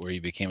market where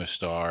you became a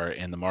star,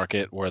 in the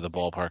market where the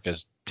ballpark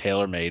is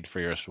tailor-made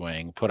for your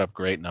swing, put up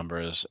great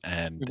numbers,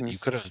 and you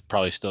could have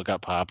probably still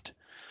got popped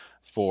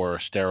for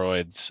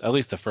steroids, at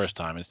least the first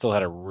time, and still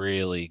had a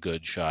really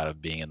good shot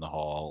of being in the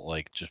Hall,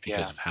 like just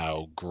because of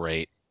how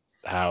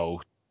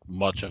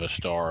much of a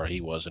star he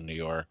was in New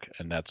York,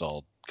 and that's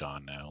all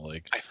gone now.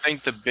 Like, I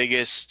think the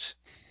biggest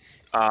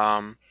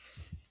thing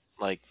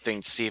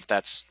to see if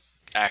that's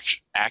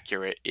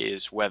accurate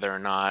is whether or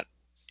not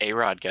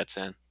A-Rod gets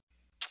in.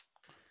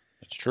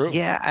 It's true.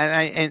 Yeah,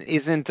 and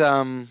isn't he's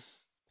on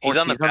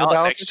the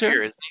ballot next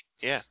year, isn't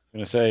he? Yeah. I'm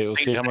gonna say we'll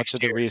see how much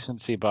of the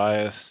recency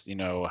bias,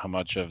 how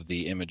much of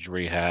the image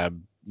rehab,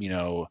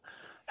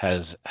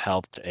 has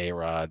helped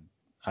A-Rod.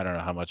 I don't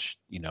know how much,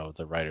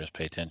 the writers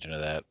pay attention to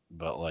that,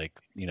 but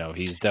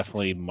he's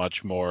definitely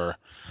much more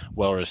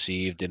well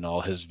received in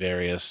all his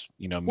various,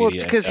 media. Well,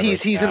 it's because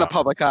he's in the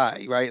public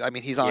eye, right? I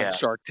mean, he's on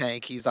Shark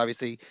Tank. He's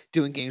obviously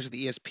doing games with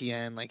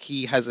ESPN. Like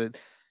he has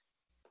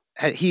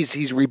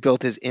he's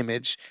rebuilt his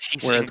image.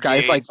 Whereas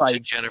guys like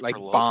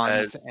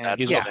Bonds and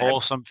he's a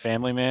wholesome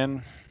family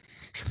man.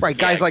 Right,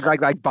 guys like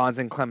Bonds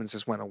and Clemens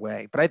just went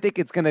away. But I think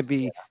it's going to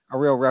be a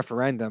real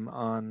referendum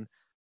on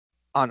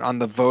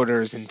the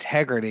voters'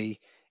 integrity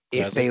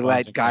if they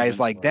let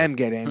guys like them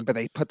get in, but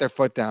they put their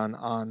foot down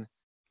on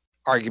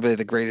arguably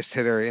the greatest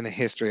hitter in the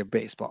history of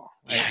baseball.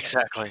 Right? Yeah,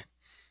 exactly.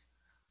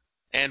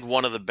 And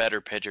one of the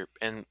better pitchers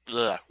in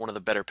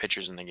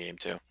the game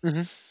too.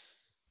 Mm-hmm.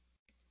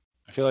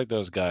 I feel like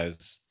those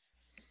guys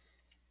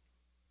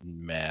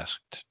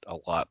masked a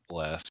lot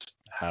less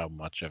how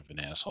much of an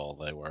asshole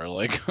they were.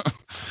 Like,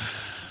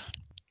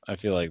 I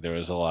feel like there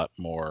was a lot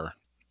more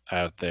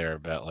out there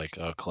about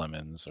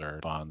Clemens or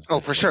Bonds. Oh,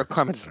 for sure,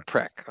 Clemens is a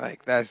prick.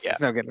 Like there's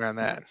no getting around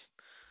that.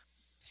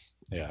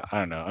 Yeah, I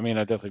don't know. I mean,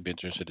 I'd definitely be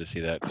interested to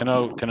see that.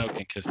 Cano can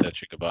kiss that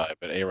chick goodbye,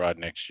 but A-Rod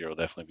next year will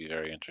definitely be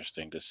very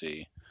interesting to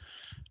see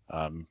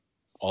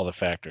all the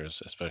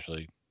factors,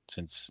 especially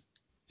since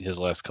his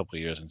last couple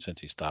of years and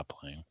since he stopped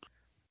playing.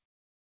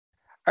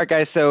 All right,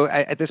 guys. So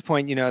at this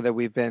point, you know that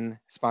we've been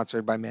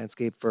sponsored by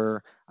Manscaped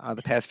for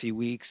the past few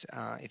weeks.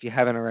 If you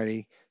haven't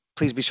already,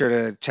 please be sure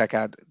to check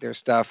out their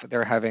stuff.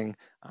 They're having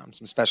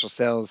some special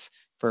sales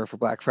for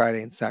Black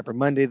Friday and Cyber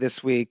Monday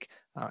this week.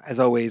 As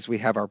always, we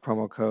have our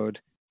promo code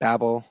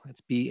BABBLE.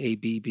 That's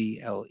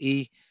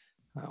BABBLE.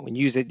 When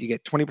you use it, you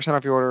get 20%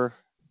 off your order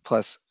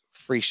plus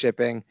free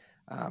shipping.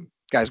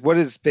 Guys, what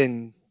has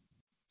been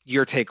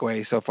your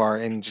takeaway so far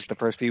in just the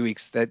first few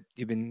weeks that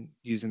you've been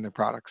using their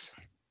products?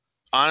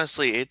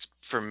 Honestly,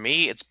 for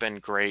me, it's been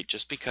great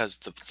just because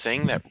the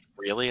thing that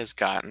really has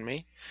gotten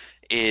me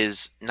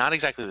is not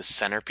exactly the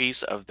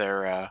centerpiece of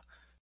their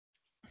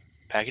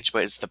package,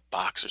 but it's the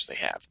boxers they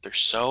have. They're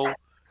so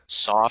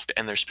soft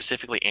and they're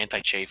specifically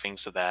anti-chafing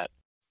so that,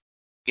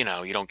 you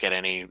don't get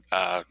any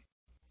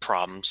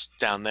problems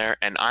down there.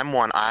 And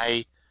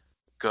I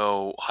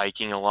go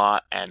hiking a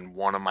lot, and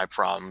one of my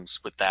problems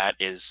with that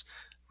is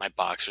my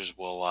boxers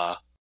will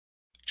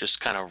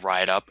just kind of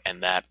ride up,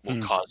 and that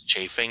will cause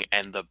chafing.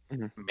 And the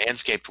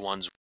Manscaped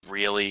ones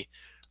really,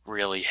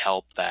 really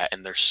help that,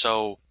 and they're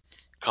so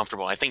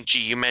comfortable. I think,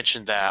 you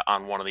mentioned that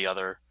on one of the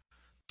other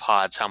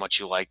pods how much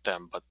you like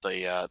them, but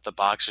the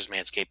boxers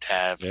Manscaped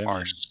have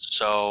are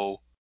so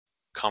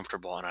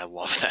comfortable, and I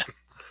love them.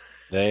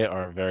 They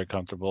are very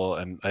comfortable,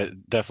 and I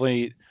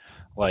definitely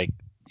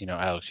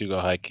Alex, you go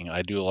hiking.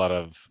 I do a lot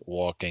of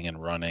walking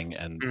and running,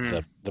 and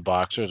the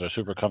boxers are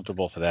super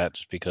comfortable for that,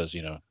 just because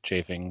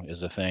chafing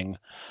is a thing.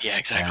 Yeah,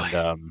 exactly.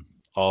 And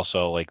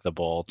also the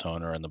ball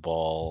toner and the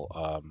ball,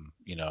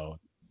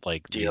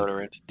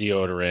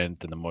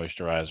 deodorant and the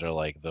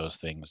moisturizer, those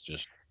things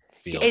just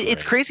feel.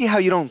 It's crazy how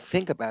you don't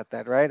think about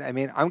that, right? I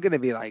mean, I'm gonna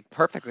be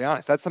perfectly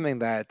honest. That's something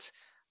that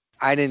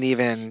I didn't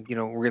even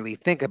really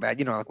think about.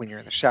 When you're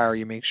in the shower,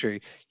 you make sure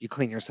you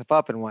clean yourself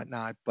up and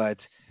whatnot,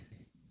 but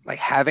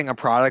having a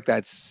product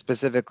that's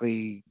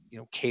specifically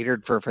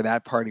catered for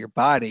that part of your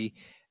body,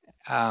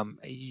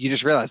 you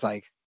just realize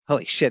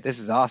holy shit, this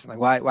is awesome.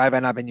 Why have I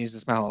not been using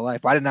this my whole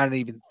life? Why did I not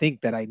even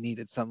think that I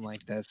needed something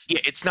like this?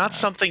 Yeah, it's not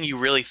something you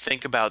really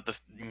think about the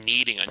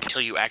needing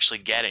until you actually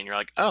get it, and you're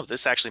like, oh,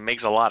 this actually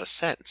makes a lot of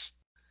sense.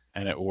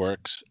 And it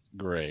works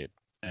great,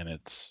 and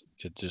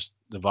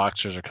the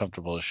boxers are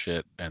comfortable as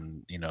shit,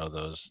 and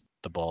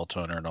the ball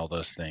toner and all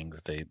those things,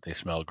 they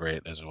smell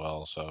great as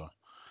well. So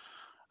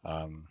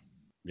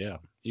yeah,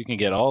 you can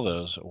get all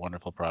those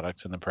wonderful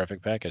products in the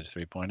Perfect Package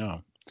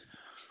 3.0.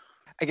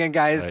 Again,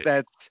 guys,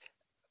 that's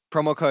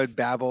promo code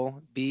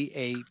BABBLE,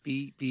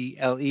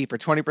 BABBLE, for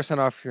 20%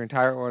 off your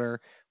entire order,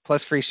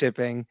 plus free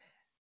shipping.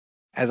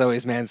 As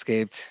always,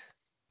 Manscaped,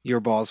 your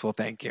balls will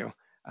thank you.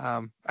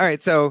 All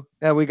right, so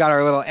now we got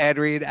our little ad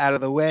read out of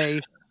the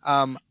way.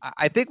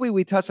 I think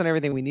we touched on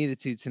everything we needed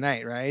to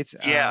tonight, right?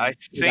 Yeah, I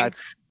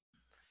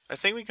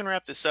think we can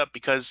wrap this up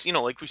because,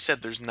 like we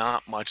said, there's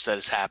not much that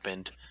has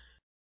happened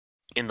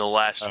in the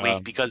last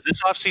week, because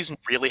this offseason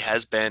really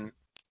has been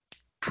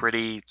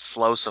pretty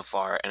slow so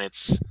far, and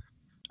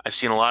I've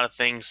seen a lot of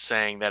things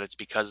saying that it's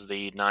because of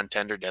the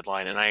non-tender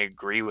deadline, and I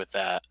agree with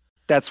that.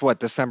 That's what,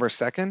 December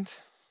 2nd?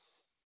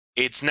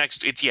 It's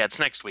next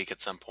week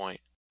at some point.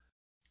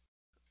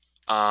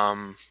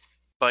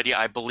 But yeah,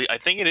 I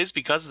think it is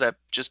because of that,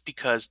 just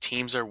because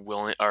teams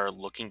are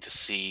looking to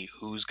see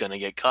who's going to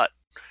get cut,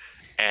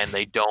 and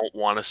they don't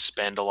want to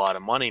spend a lot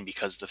of money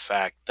because the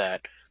fact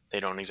that they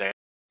don't exactly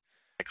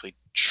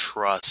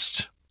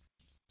trust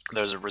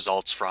those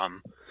results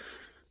from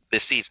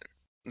this season.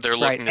 They're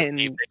looking to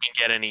see if they can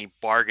get any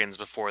bargains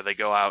before they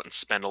go out and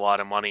spend a lot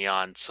of money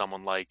on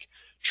someone like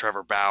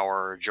Trevor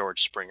Bauer or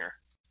George Springer.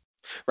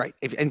 Right.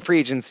 And free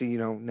agency,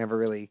 never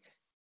really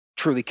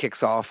truly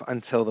kicks off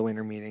until the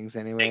winter meetings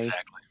anyway.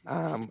 Exactly.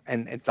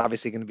 And it's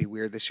obviously going to be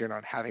weird this year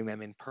not having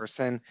them in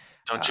person.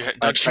 Don't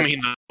you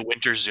mean the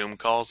winter Zoom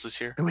calls this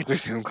year? The winter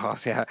Zoom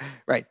calls, yeah.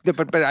 Right.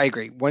 But I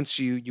agree. Once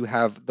you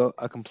have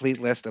a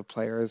complete list of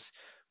players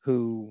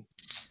who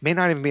may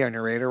not even be on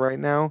your radar right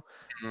now,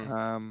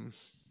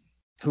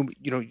 who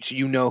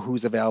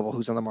who's available,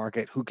 who's on the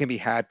market, who can be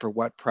had for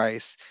what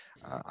price.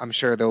 I'm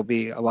sure there'll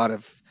be a lot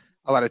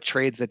of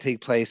trades that take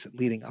place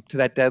leading up to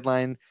that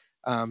deadline.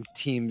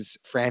 Teams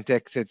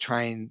frantic to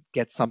try and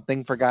get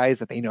something for guys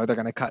that they know they're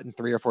going to cut in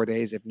 3 or 4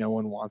 days if no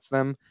one wants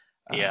them.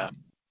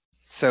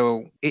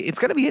 So it's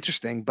going to be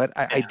interesting, but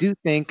I do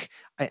think,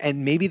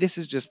 and maybe this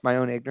is just my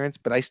own ignorance,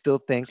 but I still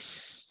think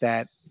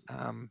that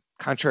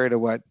contrary to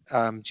what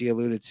G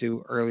alluded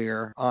to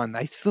earlier on,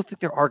 I still think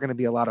there are going to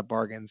be a lot of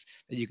bargains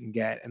that you can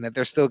get, and that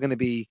there's still going to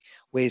be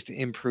ways to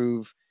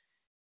improve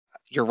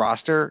your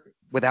roster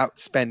without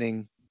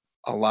spending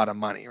a lot of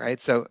money,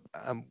 right? So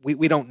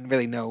we don't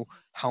really know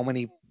how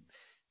many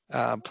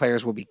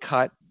players will be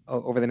cut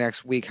over the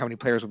next week, how many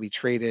players will be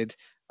traded,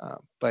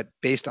 but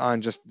based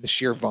on just the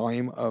sheer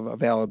volume of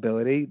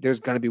availability, there's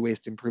going to be ways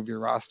to improve your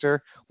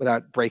roster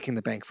without breaking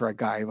the bank for a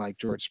guy like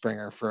George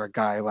Springer, for a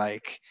guy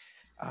like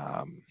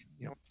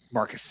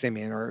Marcus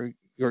Semien or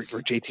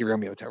JT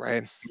Realmuto,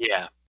 right?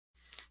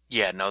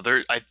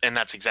 And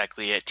that's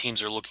exactly it.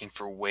 Teams are looking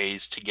for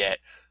ways to get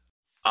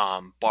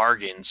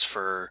bargains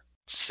for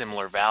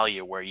similar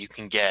value, where you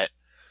can get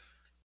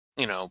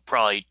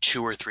probably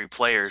 2 or 3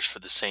 players for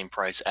the same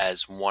price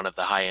as one of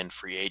the high-end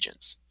free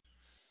agents,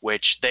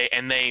 which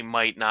they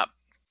might not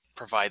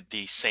provide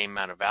the same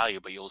amount of value,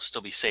 but you'll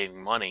still be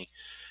saving money,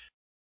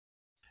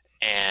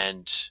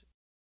 and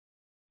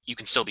you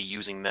can still be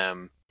using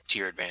them to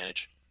your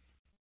advantage.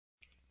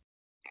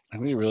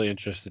 I'd be really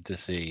interested to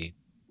see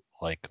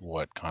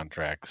what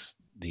contracts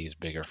these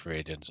bigger free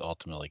agents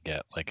ultimately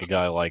get. Like a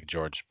guy like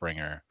George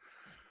Springer,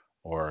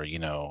 or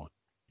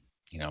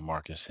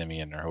Marcus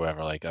Semien or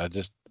whoever. I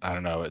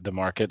don't know. The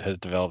market has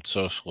developed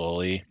so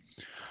slowly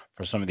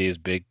for some of these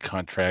big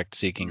contract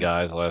seeking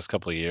guys the last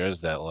couple of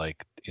years that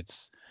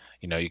it's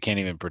you can't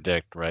even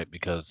predict, right?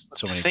 Because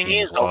so many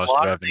teams lost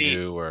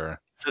revenue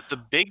or. The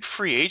big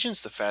free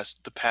agents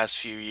the past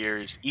few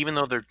years, even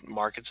though their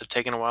markets have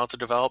taken a while to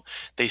develop,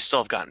 they still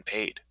have gotten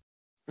paid.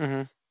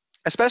 Mm-hmm.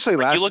 Especially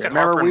last year. You look at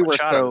Harper and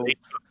Machado.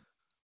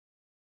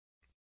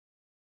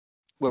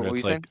 What were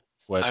you saying?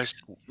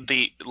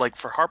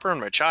 For Harper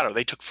and Machado,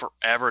 they took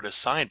forever to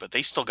sign, but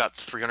they still got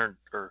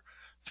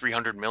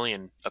 $300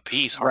 million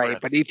apiece. Right,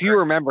 but if you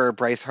remember,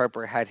 Bryce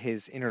Harper had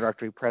his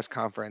introductory press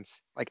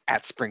conference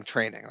at spring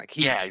training.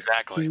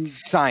 Exactly. He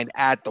signed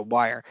at the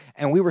wire,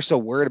 and we were so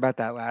worried about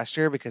that last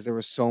year because there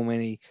were so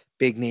many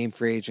big name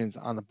free agents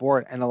on the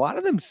board, and a lot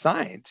of them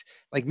signed.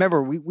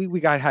 Remember,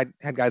 we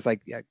had guys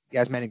like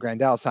Yasmani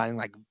Grandal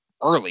signing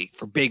early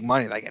for big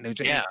money, and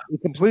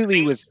it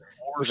completely was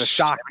a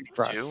shock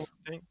for us.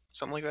 I think,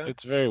 something like that.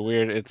 It's very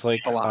weird. It's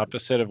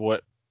opposite of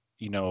what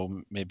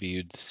maybe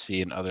you'd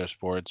see in other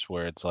sports,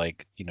 where it's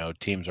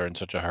teams are in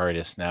such a hurry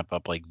to snap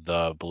up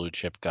the blue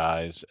chip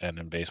guys, and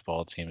in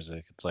baseball it seems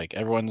it's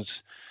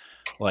everyone's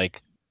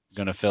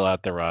gonna fill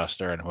out their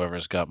roster, and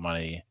whoever's got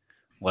money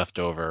left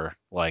over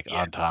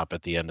on top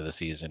at the end of the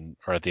season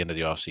or at the end of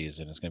the off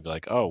season is gonna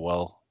be oh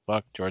well,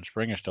 fuck, George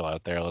Springer's still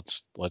out there,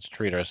 let's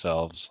treat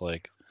ourselves.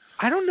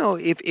 I don't know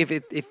if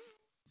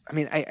I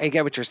mean, I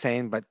get what you're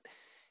saying, but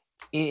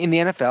in the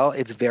NFL,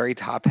 it's very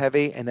top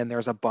heavy. And then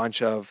there's a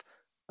bunch of,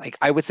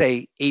 I would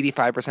say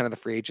 85% of the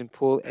free agent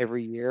pool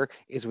every year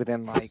is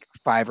within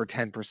 5 or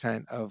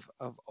 10% of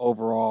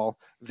overall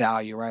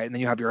value, right? And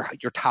then you have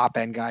your top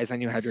end guys,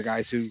 then you have your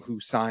guys who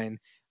sign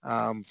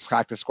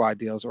practice squad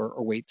deals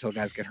or wait till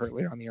guys get hurt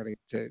later on the year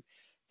to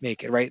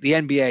make it, right? The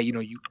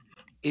NBA,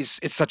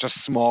 it's such a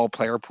small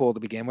player pool to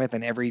begin with,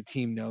 and every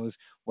team knows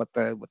what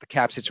the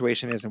cap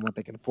situation is and what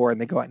they can afford,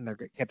 and they go out and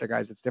get their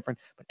guys that's different.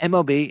 But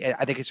MLB,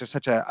 I think it's just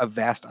such a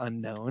vast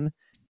unknown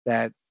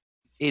that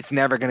it's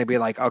never going to be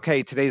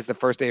okay, today's the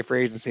first day of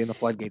free agency and the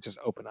floodgates just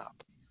open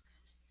up.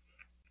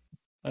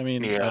 I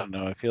mean, I don't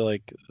know. I feel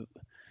like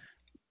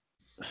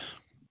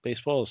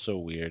baseball is so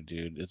weird,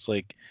 dude. It's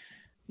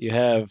you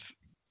have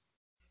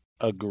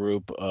a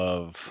group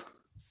of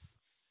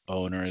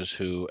owners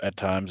who at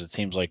times it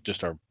seems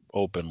just are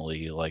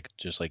openly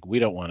we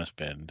don't want to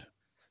spend.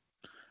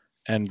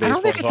 And I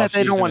don't think it's that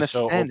they don't want to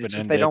spend. It's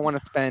just they don't want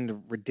to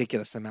spend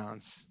ridiculous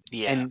amounts.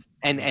 Yeah.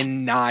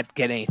 And not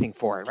get anything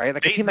for it, right? A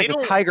team like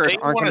the Tigers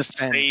aren't going to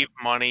save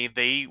money.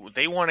 They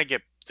want to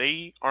get.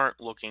 They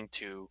aren't looking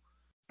to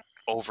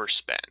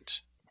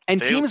overspend.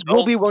 And teams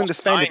will be willing to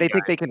spend if they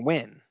think they can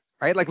win,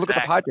 right? Look what the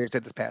Padres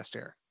did this past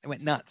year. It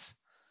went nuts.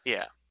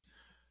 Yeah.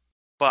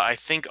 But I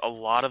think a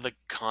lot of the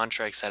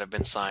contracts that have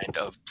been signed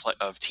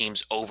of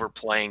teams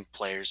overpaying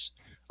players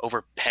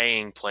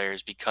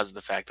because of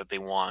the fact that they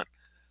want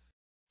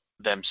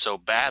them so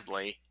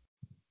badly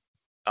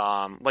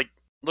Like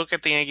look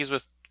at the Yankees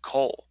with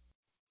Cole.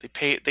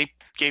 They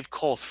gave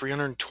Cole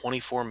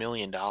 $324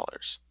 million.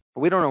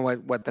 But we don't know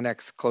what the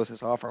next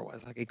closest offer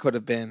was. Like it could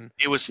have been.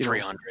 It was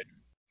 300.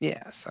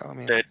 Yeah, so I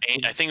mean, I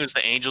think it was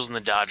the Angels and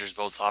the Dodgers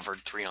both offered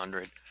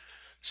 300.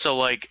 So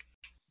like,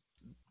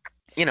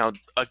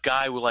 a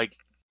guy with like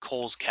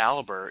Cole's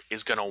caliber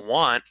is gonna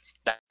want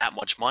that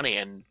much money,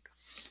 and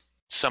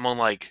someone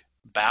like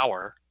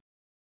Bauer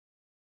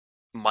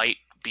might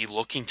be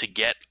looking to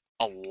get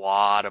a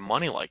lot of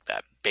money like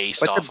that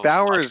based off of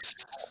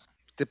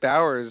the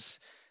Bauer's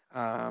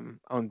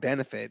own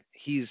benefit.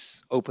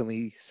 He's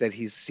openly said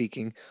he's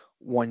seeking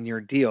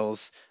 1-year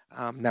deals.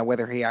 Now,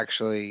 whether he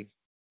actually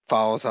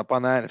follows up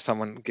on that, if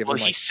someone gives him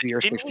like 3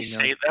 or 60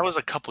 million. That was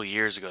a couple of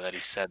years ago that he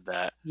said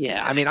that.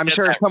 Yeah, I mean, I'm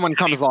sure if someone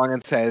comes along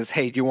and says,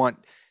 "Hey, do you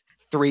want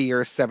 3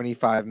 years,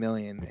 75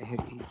 million?"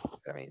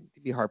 I mean,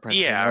 it'd be hard pressed.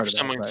 Yeah, if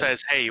someone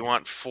says, "Hey, you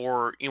want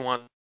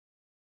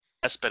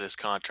Cespedes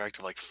contract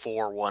of like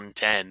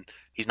 4-110,"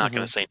 he's not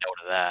going to say no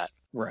to that.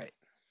 Right.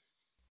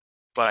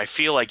 But I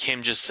feel like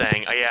him just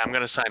saying, "Oh yeah, I'm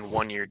going to sign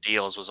 1-year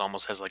deals," was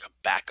almost as like a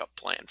backup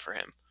plan for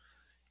him.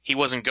 He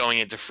wasn't going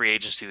into free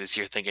agency this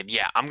year thinking,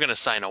 "Yeah, I'm going to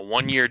sign a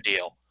 1-year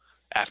deal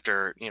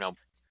after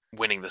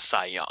winning the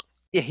Cy Young."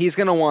 Yeah, he's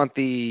going to want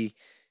the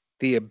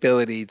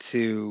ability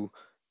to,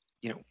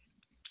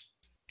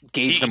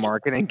 gauge the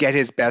market and get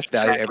his best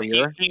value every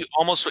year.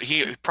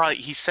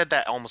 He said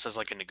that almost as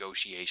like a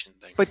negotiation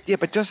thing.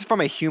 But just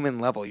from a human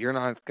level, you're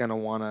not going to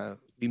want to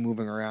be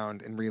moving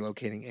around and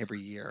relocating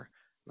every year.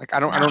 Like I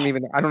don't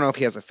know if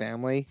he has a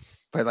family,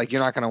 but like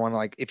you're not going to want to,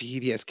 like, if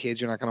he has kids,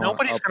 you're not going to want.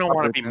 Nobody's going to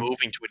want to be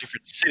moving to a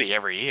different city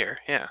every year.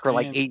 Yeah. For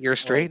like 8 years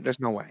straight, there's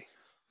no way.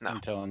 No. I'm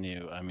telling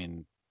you, I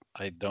mean,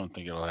 I don't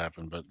think it'll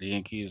happen, but the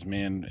Yankees,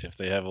 man, if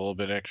they have a little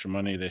bit extra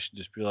money, they should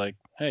just be like,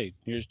 "Hey,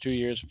 here's 2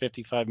 years,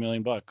 $55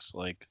 million.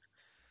 Like,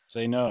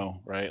 say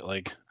no, right?"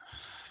 Like,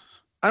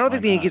 I don't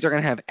think the Yankees are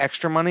going to have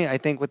extra money. I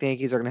think what the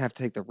Yankees are going to have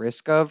to take the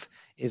risk of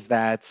is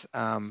that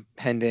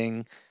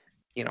pending,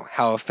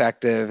 how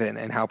effective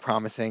and how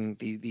promising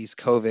these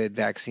COVID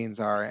vaccines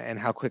are and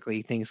how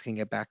quickly things can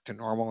get back to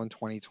normal in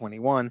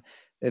 2021,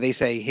 that they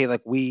say, "Hey,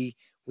 like we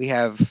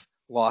have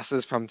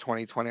losses from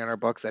 2020 on our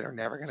books that are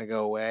never going to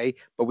go away,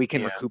 but we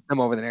can recoup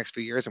them over the next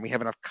few years, and we have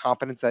enough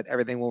confidence that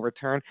everything will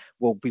return.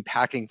 We'll be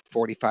packing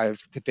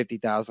 45 to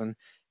 50,000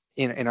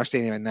 in our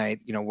stadium at night.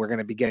 We're going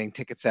to be getting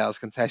ticket sales,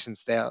 concession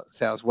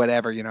sales,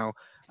 whatever.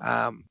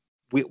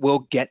 We'll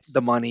get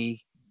the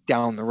money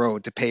down the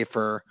road to pay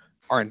for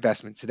our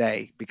investment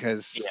today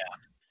because."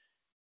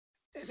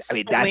 I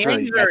mean, that's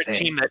really a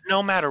team that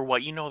no matter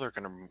what, they're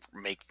going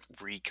to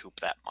recoup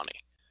that money.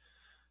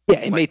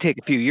 Yeah, it may take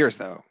a few years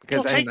though,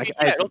 because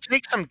it'll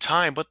take some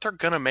time, but they're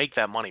gonna make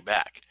that money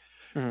back.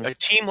 Mm-hmm. A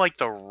team like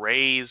the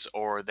Rays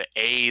or the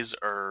A's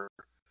or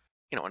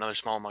another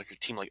small market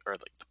team like the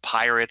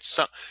Pirates,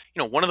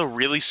 one of the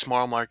really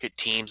small market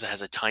teams that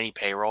has a tiny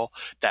payroll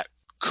that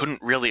couldn't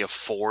really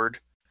afford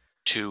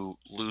to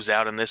lose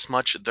out on this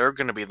much, they're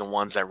going to be the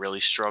ones that really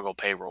struggle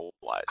payroll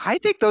wise. I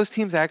think those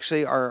teams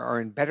actually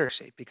are in better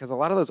shape because a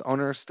lot of those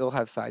owners still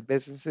have side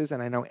businesses,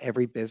 and I know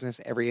every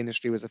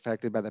industry was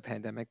affected by the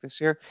pandemic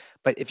this year.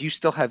 But if you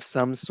still have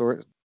some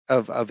sort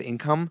of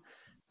income,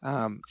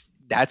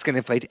 that's going to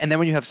inflate. And then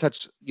when you have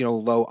such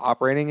low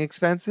operating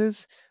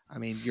expenses, I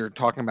mean, you're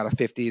talking about a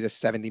 $50 to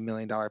 $70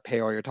 million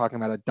payroll. You're talking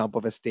about a dump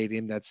of a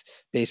stadium that's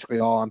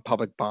basically all on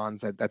public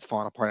bonds that's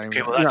falling apart.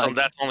 Okay, well,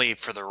 that's only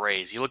for the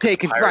Rays. You look at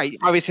the Pirates, right.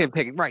 Obviously, I'm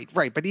taking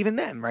right. But even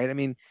then, right? I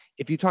mean,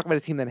 if you talk about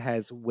a team that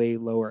has way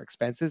lower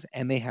expenses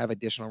and they have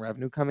additional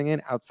revenue coming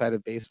in outside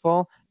of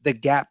baseball, the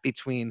gap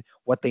between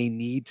what they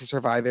need to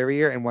survive every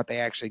year and what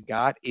they actually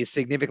got is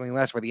significantly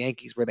less. Where the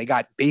Yankees, where they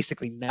got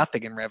basically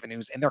nothing in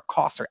revenues and their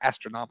costs are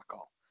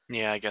astronomical.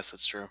 Yeah, I guess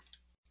that's true.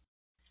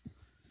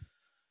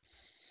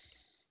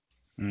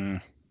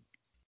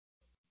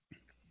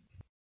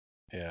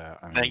 Yeah.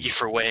 I mean, thank you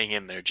for weighing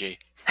in there, G.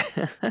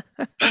 All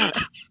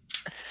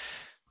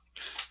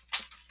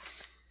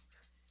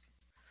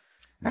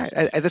right.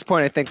 At this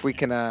point, I think we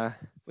can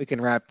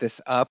wrap this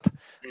up.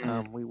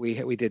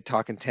 We did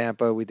talk in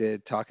Tampa. We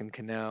did talk in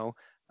Cano.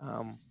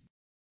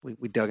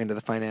 We dug into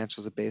the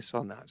financials of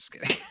baseball. No, just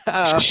kidding.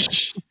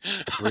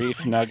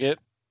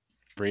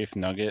 Brief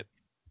nugget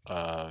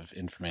of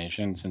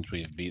information, since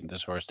we've beaten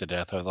this horse to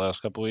death over the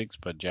last couple of weeks.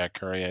 But Jack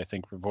Curry, I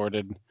think,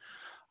 reported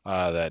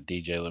that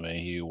DJ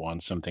LeMahieu won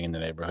something in the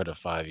neighborhood of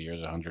 5 years,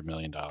 $100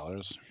 million.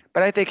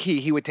 But I think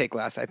he would take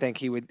less. I think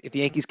he would, if the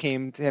Yankees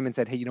came to him and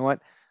said, "Hey, you know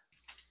what?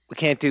 We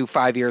can't do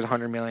 5 years,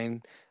 $100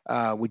 million.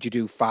 Would you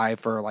do 5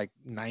 for like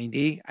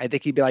 90?" I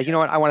think he'd be like, "You know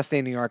what? I want to stay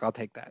in New York. I'll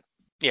take that."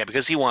 Yeah,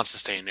 because he wants to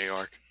stay in New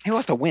York. He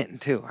wants to win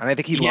too, and I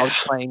think he loves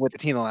playing with the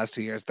team the last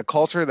 2 years. The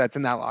culture that's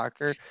in that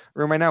locker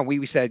room right now,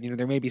 we said,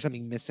 there may be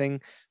something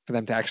missing for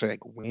them to actually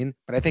like win,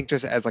 but I think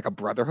just as like a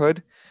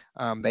brotherhood,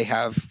 they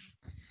have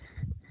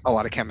a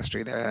lot of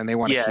chemistry there, and they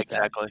want to keep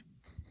exactly.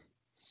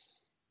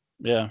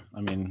 That. Yeah,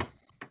 I mean,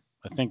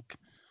 I think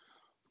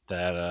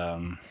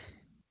that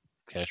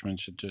Cashman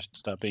should just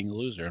stop being a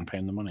loser and pay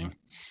him the money.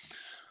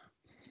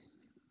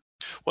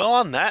 Well, Well,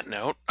 on that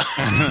note,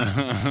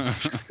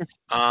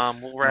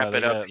 we'll wrap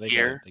it up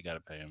here. They got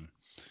to pay him.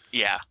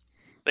 Yeah,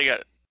 they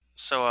got it.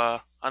 So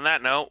on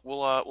that note,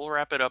 we'll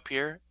wrap it up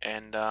here,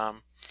 and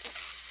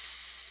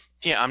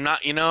yeah,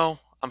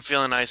 I'm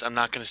feeling nice. I'm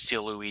not gonna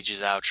steal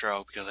Luigi's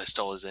outro because I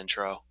stole his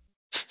intro.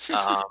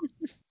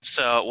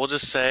 So we'll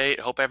just say,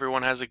 hope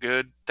everyone has a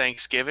good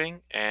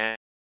Thanksgiving, and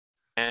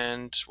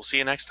we'll see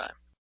you next time.